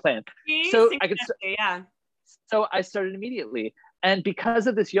payment plan. So I could, yeah. So I started immediately. And because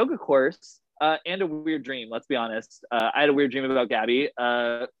of this yoga course and a weird dream, let's be honest, I had a weird dream about Gabby.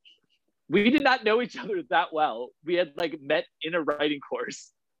 We did not know each other that well. We had like met in a writing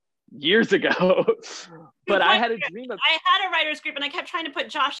course years ago. But I had a dream of... I had a writer's group and I kept trying to put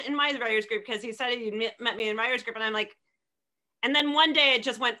Josh in my writer's group because he said he met me in writer's group. And I'm like, and then one day it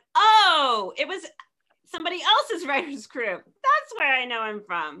just went, oh, it was somebody else's writer's group. That's where I know him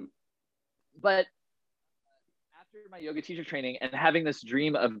from. But after my yoga teacher training and having this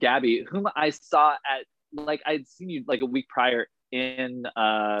dream of Gabby, whom I saw at, like, I'd seen you like a week prior in,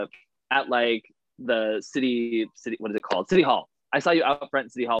 at like the city, what is it called? City Hall. I saw you out front in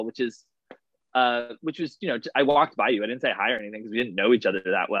City Hall, which was, you know, I walked by you. I didn't say hi or anything because we didn't know each other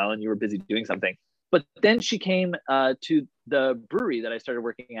that well and you were busy doing something. But then she came to the brewery that I started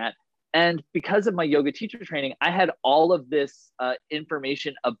working at. And because of my yoga teacher training, I had all of this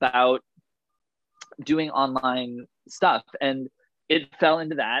information about doing online stuff. And it fell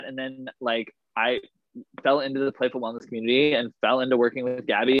into that. And then like I fell into the playful wellness community and fell into working with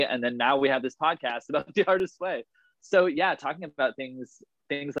Gabby. And then now we have this podcast about the Artist's Way. So yeah, talking about things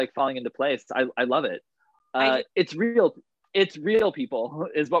like falling into place. I love it. It's real. It's real, people,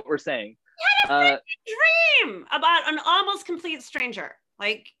 is what we're saying. You had a dream about an almost complete stranger.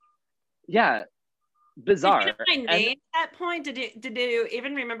 Like, yeah, bizarre. Did you know my name at that point? Did you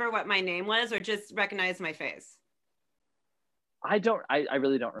even remember what my name was, or just recognize my face? I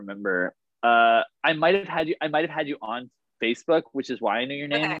really don't remember. I might have had you on Facebook, which is why I knew your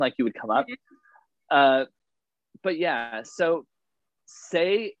name. Okay. Like you would come up. But yeah, so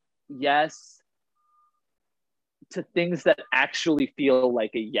say yes to things that actually feel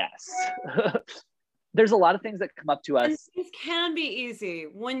like a yes. There's a lot of things that come up to us. And things can be easy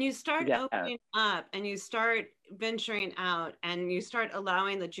when you start opening up and you start venturing out and you start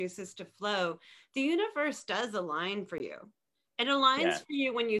allowing the juices to flow. The universe does align for you. It aligns for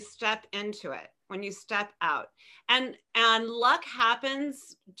you when you step into it, when you step out. And luck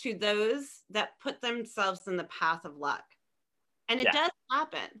happens to those that put themselves in the path of luck. And it does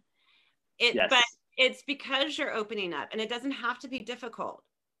happen. But it's because you're opening up, and it doesn't have to be difficult.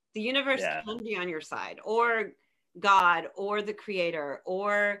 The universe can be on your side, or God, or the creator,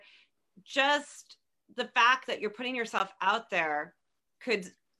 or just the fact that you're putting yourself out there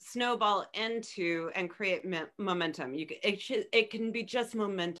could snowball into and create momentum. It can be just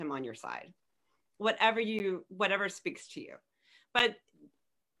momentum on your side, whatever speaks to you. But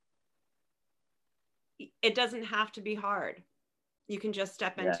it doesn't have to be hard. You can just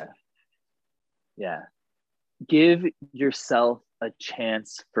step into it. Yeah. Give yourself a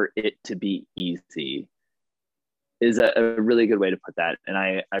chance for it to be easy is a really good way to put that. And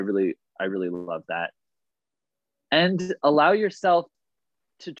I really love that. And allow yourself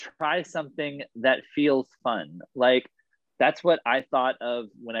to try something that feels fun. Like that's what I thought of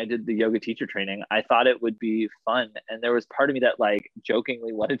when I did the yoga teacher training. I thought it would be fun. And there was part of me that like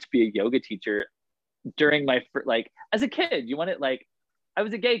jokingly wanted to be a yoga teacher during my, like as a kid, you want it like, I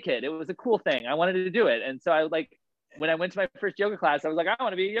was a gay kid. It was a cool thing. I wanted to do it. And so I like, when I went to my first yoga class, I was like, I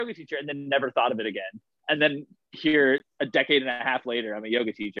want to be a yoga teacher, and then never thought of it again. And then here a decade and a half later, I'm a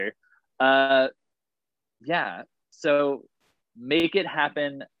yoga teacher. So make it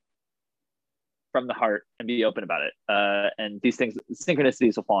happen from the heart and be open about it. And these things,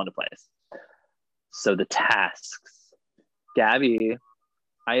 synchronicities will fall into place. So the tasks, Gabby,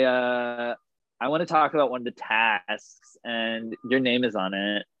 I I want to talk about one of the tasks, and your name is on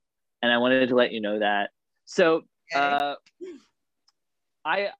it, and I wanted to let you know that. So I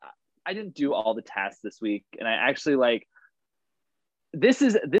didn't do all the tasks this week, and I actually like this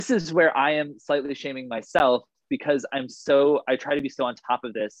is where I am slightly shaming myself because I try to be so on top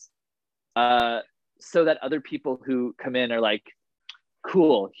of this, so that other people who come in are like,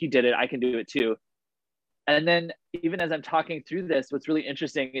 cool, he did it, I can do it too. And then even as I'm talking through this, what's really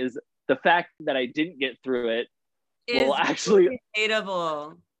interesting is the fact that I didn't get through it will actually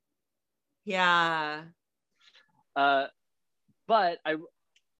relatable. Yeah. But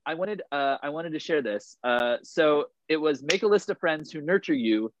I wanted to share this. So it was make a list of friends who nurture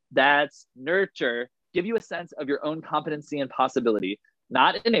you. That's nurture. Give you a sense of your own competency and possibility.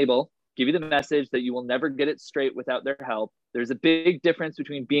 Not enable. Give you the message that you will never get it straight without their help. There's a big difference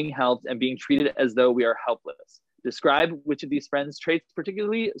between being helped and being treated as though we are helpless. Describe which of these friends' traits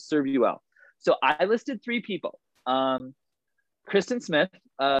particularly serve you well. So I listed 3 people. Kristen Smith,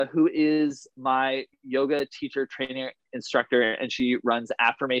 who is my yoga teacher, trainer, instructor, and she runs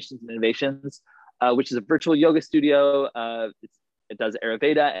Affirmations and Innovations, which is a virtual yoga studio. It does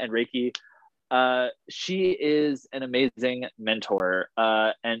Ayurveda and Reiki. She is an amazing mentor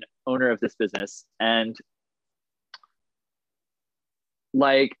and owner of this business. And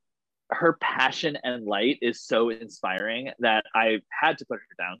like her passion and light is so inspiring that I had to put her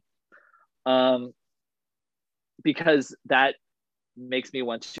down. Because that makes me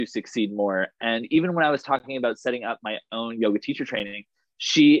want to succeed more. And even when I was talking about setting up my own yoga teacher training,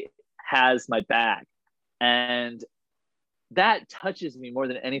 she has my back. And that touches me more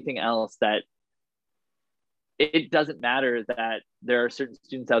than anything else, that it doesn't matter that there are certain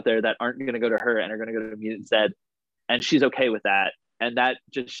students out there that aren't going to go to her and are going to go to me instead. And she's okay with that. And that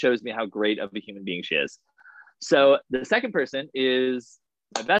just shows me how great of a human being she is. So the second person is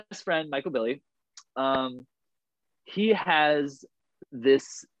my best friend, Michael Billy. He has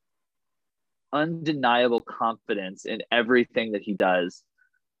this undeniable confidence in everything that he does,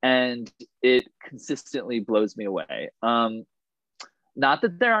 and it consistently blows me away. Not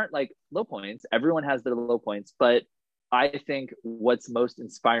that there aren't like low points, everyone has their low points, but I think what's most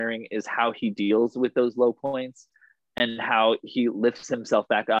inspiring is how he deals with those low points and how he lifts himself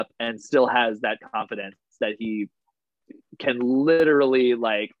back up and still has that confidence that he can literally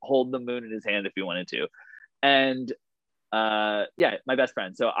like hold the moon in his hand if he wanted to. And yeah, my best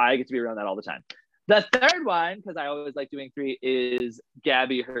friend. So I get to be around that all the time. The third one, because I always like doing 3, is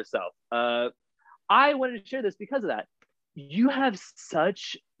Gabby herself. I wanted to share this because of that. You have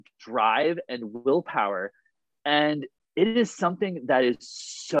such drive and willpower, and it is something that is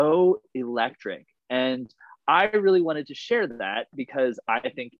so electric. And I really wanted to share that because I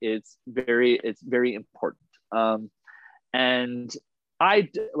think it's very important. And I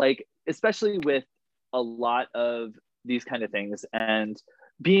like, especially with a lot of these kind of things and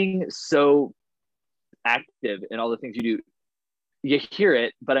being so active in all the things you do, you hear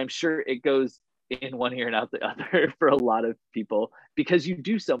it, but I'm sure it goes in one ear and out the other for a lot of people because you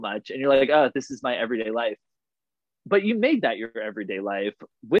do so much and you're like, oh, this is my everyday life. But you made that your everyday life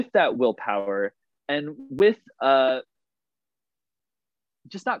with that willpower and with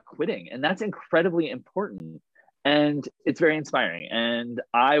just not quitting. And that's incredibly important. And it's very inspiring. And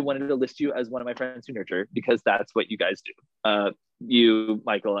I wanted to list you as one of my friends who nurture because that's what you guys do. You,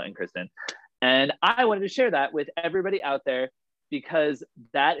 Michael, and Kristen. And I wanted to share that with everybody out there because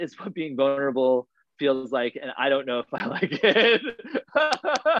that is what being vulnerable feels like. And I don't know if I like it.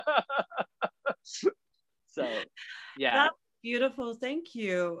 So, yeah. That's beautiful. Thank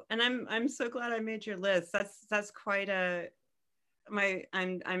you. And I'm so glad I made your list. That's quite I'm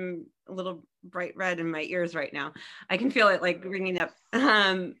a little bright red in my ears right now. I can feel it like ringing up.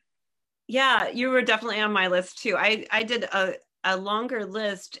 Yeah, you were definitely on my list too. I did a longer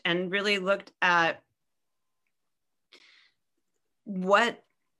list and really looked at what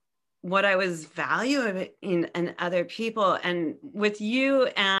I was valuing in other people, and with you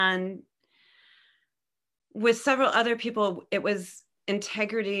and with several other people, it was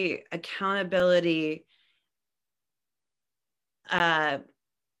integrity, accountability, that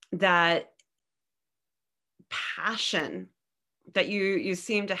passion that you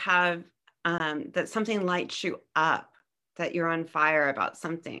seem to have, that something lights you up, that you're on fire about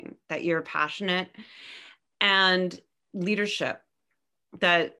something, that you're passionate, and leadership,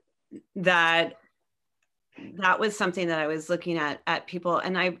 that was something that I was looking at people.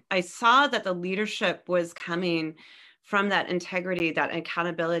 And I saw that the leadership was coming from that integrity, that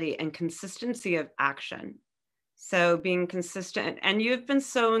accountability, and consistency of action. So being consistent, and you've been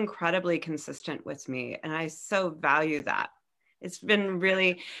so incredibly consistent with me, and I so value that. It's been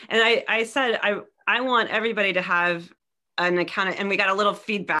really, and I said, I want everybody to have an account, and we got a little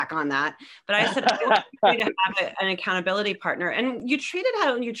feedback on that, but I said, I want everybody to have an accountability partner, and you treat it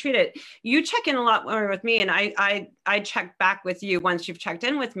how you treat it. You check in a lot more with me, and I check back with you once you've checked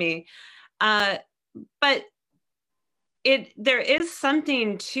in with me. But there is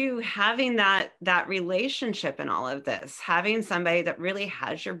something to having that relationship in all of this, having somebody that really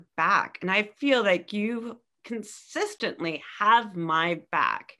has your back. And I feel like you consistently have my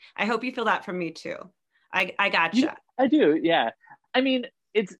back. I hope you feel that from me too. I gotcha. I do. Yeah. I mean,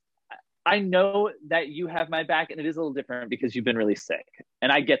 I know that you have my back, and it is a little different because you've been really sick,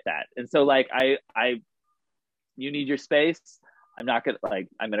 and I get that. And so like, you need your space. I'm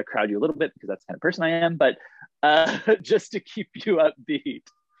gonna crowd you a little bit because that's the kind of person I am, but just to keep you upbeat.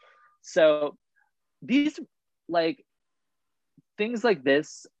 So these things like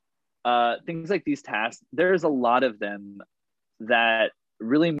this, things like these tasks, there's a lot of them that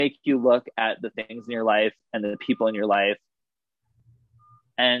really make you look at the things in your life and the people in your life,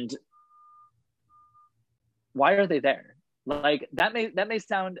 and why are they there? Like that may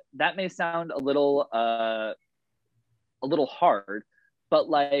sound a little hard, but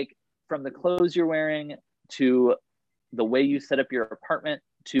like from the clothes you're wearing to the way you set up your apartment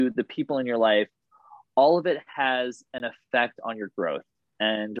to the people in your life, all of it has an effect on your growth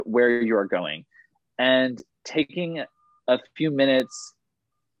and where you're going. And taking a few minutes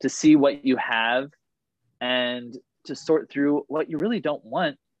to see what you have and to sort through what you really don't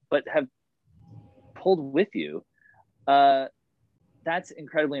want but have pulled with you, that's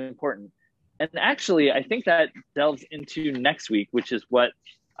incredibly important. And actually, I think that delves into next week, which is what,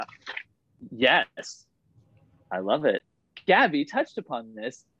 yes, I love it. Gabby touched upon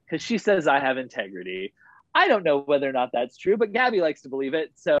this because she says I have integrity. I don't know whether or not that's true, but Gabby likes to believe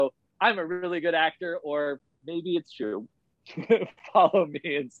it. So I'm a really good actor, or maybe it's true. Follow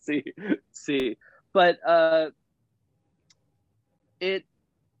me and see. But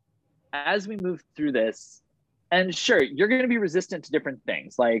as we move through this, and sure, you're going to be resistant to different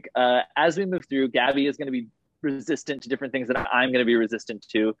things. Like as we move through, Gabby is going to be resistant to different things that I'm going to be resistant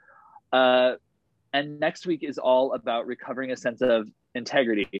to. And next week is all about recovering a sense of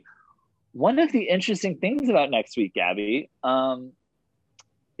integrity. One of the interesting things about next week, Gabby,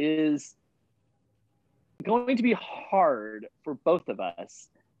 is going to be hard for both of us.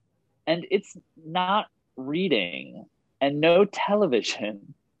 And it's not reading and no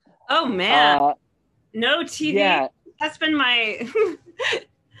television. Oh man. No TV. Yeah. That's been my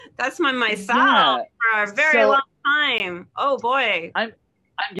that's my style for a very long time. Oh boy. I'm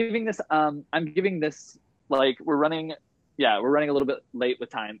giving this like we're running a little bit late with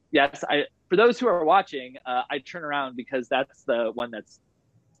time. Yes, for those who are watching, I turn around because that's the one that's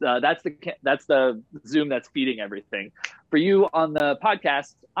the Zoom that's feeding everything. For you on the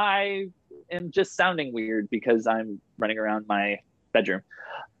podcast, I am just sounding weird because I'm running around my bedroom.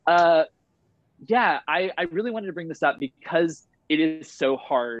 I really wanted to bring this up because it is so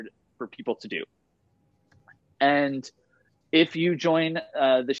hard for people to do. And if you join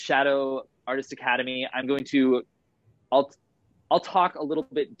the Shadow Artist Academy, I'll talk a little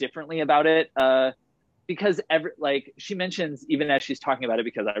bit differently about it because she mentions, even as she's talking about it,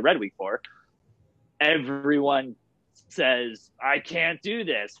 because I read week 4, everyone says I can't do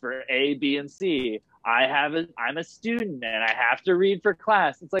this for A, B, and C. I'm a student and I have to read for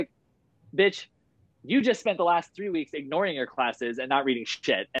class. It's like, bitch, you just spent the last 3 weeks ignoring your classes and not reading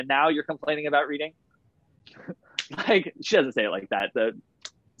shit, and now you're complaining about reading? Like, she doesn't say it like that. The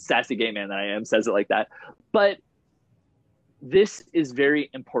sassy gay man that I am says it like that. But this is very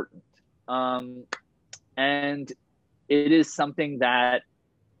important. And it is something that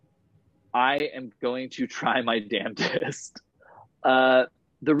I am going to try my damnedest. The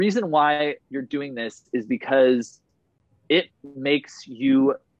reason why you're doing this is because it makes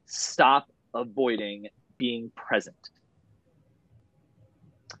you stop avoiding being present.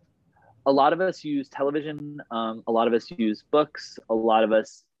 A lot of us use television. A lot of us use books. A lot of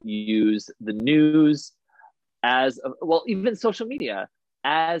us use the news even social media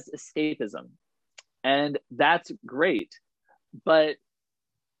as escapism. And that's great. But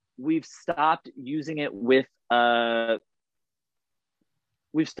we've stopped using it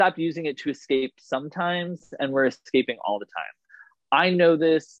we've stopped using it to escape sometimes, and we're escaping all the time. I know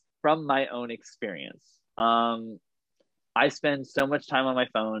this from my own experience. I spend so much time on my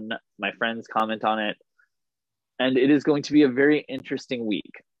phone. My friends comment on it, and it is going to be a very interesting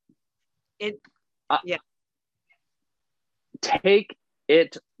week. Take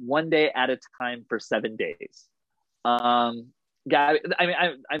it one day at a time for 7 days. Gabby, I mean,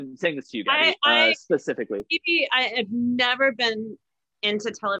 I'm saying this to you, Gabby, specifically. I have never been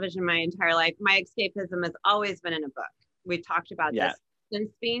into television my entire life. My escapism has always been in a book. We've talked about this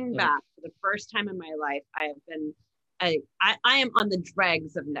since being back for the first time in my life. I have been, I am on the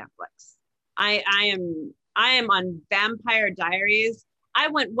dregs of Netflix. I am on Vampire Diaries. I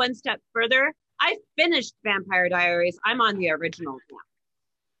went one step further. I finished Vampire Diaries. I'm on the original now.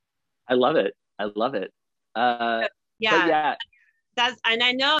 I love it. Yeah. And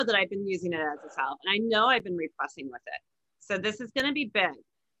I know that I've been using it as a salve, and I know I've been repressing with it. So this is going to be big.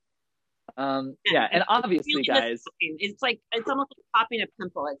 And obviously, really, guys, it's almost like popping a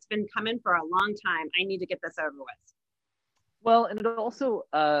pimple. It's been coming for a long time. I need to get this over with. Well, and it also,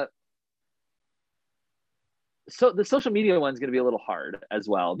 so the social media one's going to be a little hard as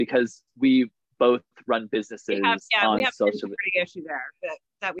well, because we both run businesses on social media. Issue there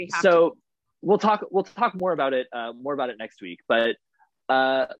that we have. So we'll talk more about it next week. But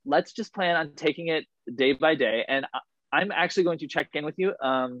let's just plan on taking it day by day, and I'm actually going to check in with you,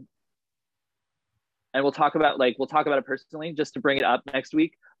 and we'll talk about it personally, just to bring it up next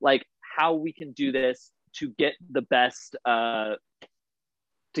week, like how we can do this to get the best, to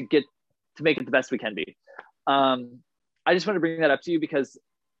make it the best we can be. I just want to bring that up to you because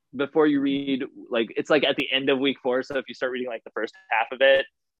before you read, like, it's like at the end of week 4. So if you start reading like the first half of it,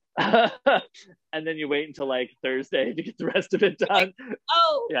 and then you wait until like Thursday to get the rest of it done.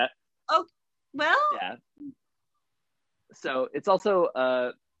 Oh, yeah. Oh, well. Yeah. So it's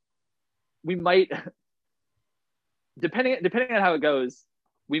also, we might, depending on how it goes,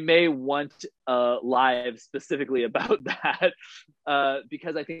 we may want live specifically about that,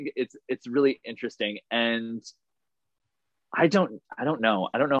 because I think it's really interesting, and I don't know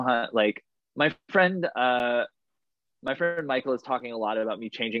how, like, my friend Michael is talking a lot about me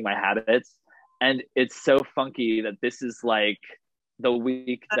changing my habits, and it's so funky that this is like the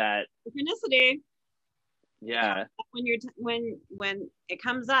week that synchronicity. Yeah. When it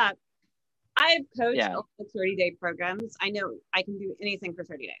comes up, I've coached 30-day programs. I know I can do anything for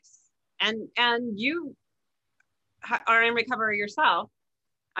 30 days. And you are in recovery yourself.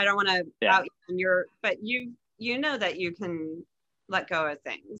 I don't want to out you, but you know that you can let go of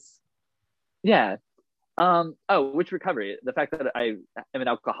things. Yeah. Which recovery? The fact that I am an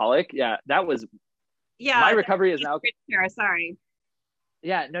alcoholic. Yeah, that was. Yeah. My recovery is now. Sorry.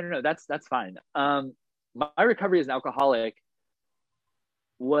 Yeah. No. That's fine. My recovery as an alcoholic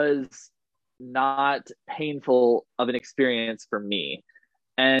was not painful of an experience for me,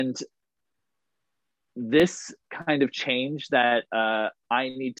 and this kind of change that I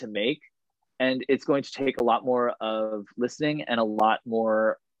need to make, and it's going to take a lot more of listening and a lot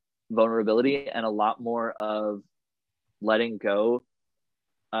more vulnerability and a lot more of letting go.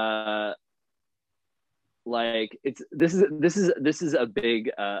 Like this is a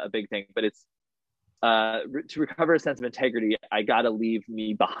big thing, but it's to recover a sense of integrity, I gotta leave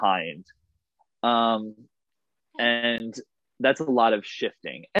me behind. And that's a lot of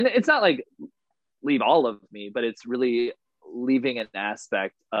shifting. And it's not like leave all of me, but it's really leaving an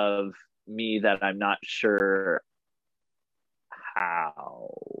aspect of me that I'm not sure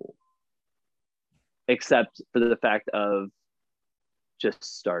how, except for the fact of just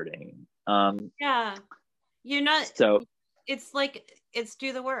starting. You're not, so it's like, it's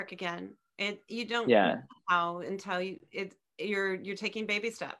do the work again. You don't know how until you're taking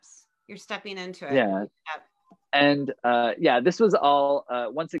baby steps. You're stepping into it. Yeah. And this was all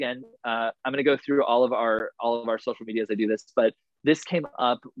once again, I'm going to go through all of our social media as I do this, but this came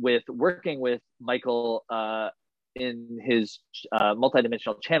up with working with Michael in his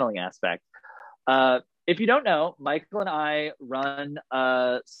multidimensional channeling aspect. If you don't know, Michael and I run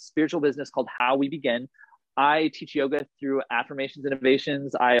a spiritual business called How We Begin. I teach yoga through Affirmations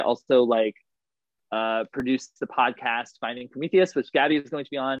Innovations. I also produce the podcast Finding Prometheus, which Gabby is going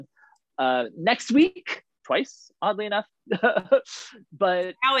to be on next week, twice, oddly enough.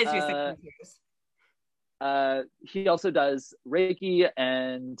 But I always use the he also does Reiki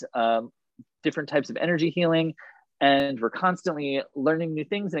and different types of energy healing, and we're constantly learning new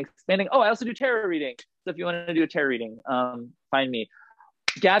things and expanding. Oh, I also do tarot reading. So if you want to do a tarot reading, find me.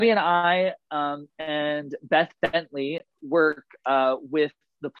 Gabby and I and Beth Bentley work with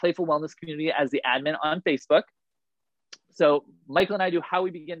the Playful Wellness community as the admin on Facebook. So Michael and I do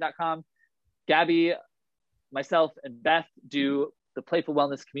howwebegin.com. Gabby, myself, and Beth do the Playful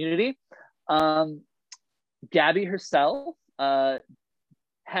Wellness community. Gabby herself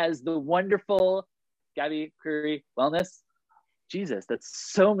has the wonderful Gabby Query Wellness. Jesus,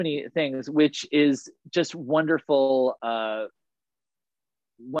 that's so many things, which is just wonderful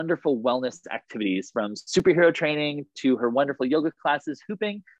wonderful wellness activities, from superhero training to her wonderful yoga classes,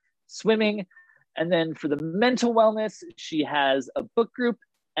 hooping, swimming. And then for the mental wellness, she has a book group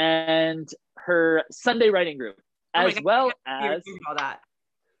and her Sunday writing group, as well as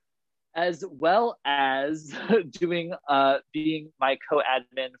doing being my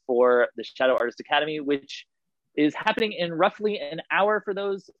co-admin for the Shadow Artist Academy, which is happening in roughly an hour for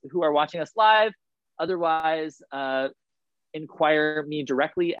those who are watching us live. Otherwise, inquire me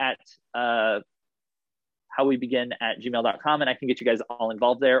directly at howwebegin@gmail.com, and I can get you guys all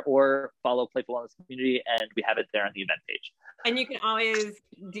involved there, or follow Playful Wellness Community, and we have it there on the event page. And you can always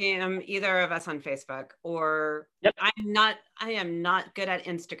DM either of us on Facebook, or yep. I am not good at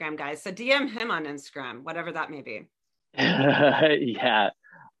Instagram, guys. So DM him on Instagram, whatever that may be. Yeah.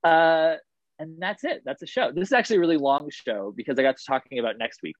 And that's it. That's a show. This is actually a really long show because I got to talking about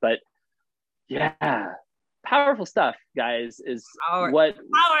next week, but yeah, powerful stuff, guys, is power.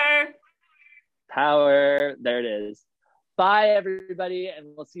 There it is. Bye, everybody.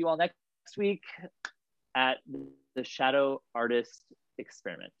 And we'll see you all next week at the Shadow Artist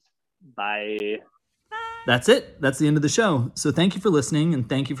Experiment. Bye. That's it. That's the end of the show. So thank you for listening, and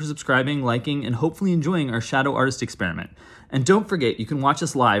thank you for subscribing, liking, and hopefully enjoying our Shadow Artist Experiment. And don't forget, you can watch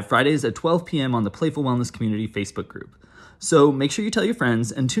us live Fridays at 12 p.m. on the Playful Wellness Community Facebook group. So make sure you tell your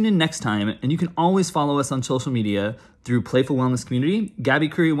friends and tune in next time. And you can always follow us on social media through Playful Wellness Community, Gabby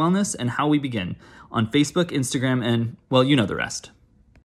Curry Wellness, and How We Begin on Facebook, Instagram, and, well, you know the rest.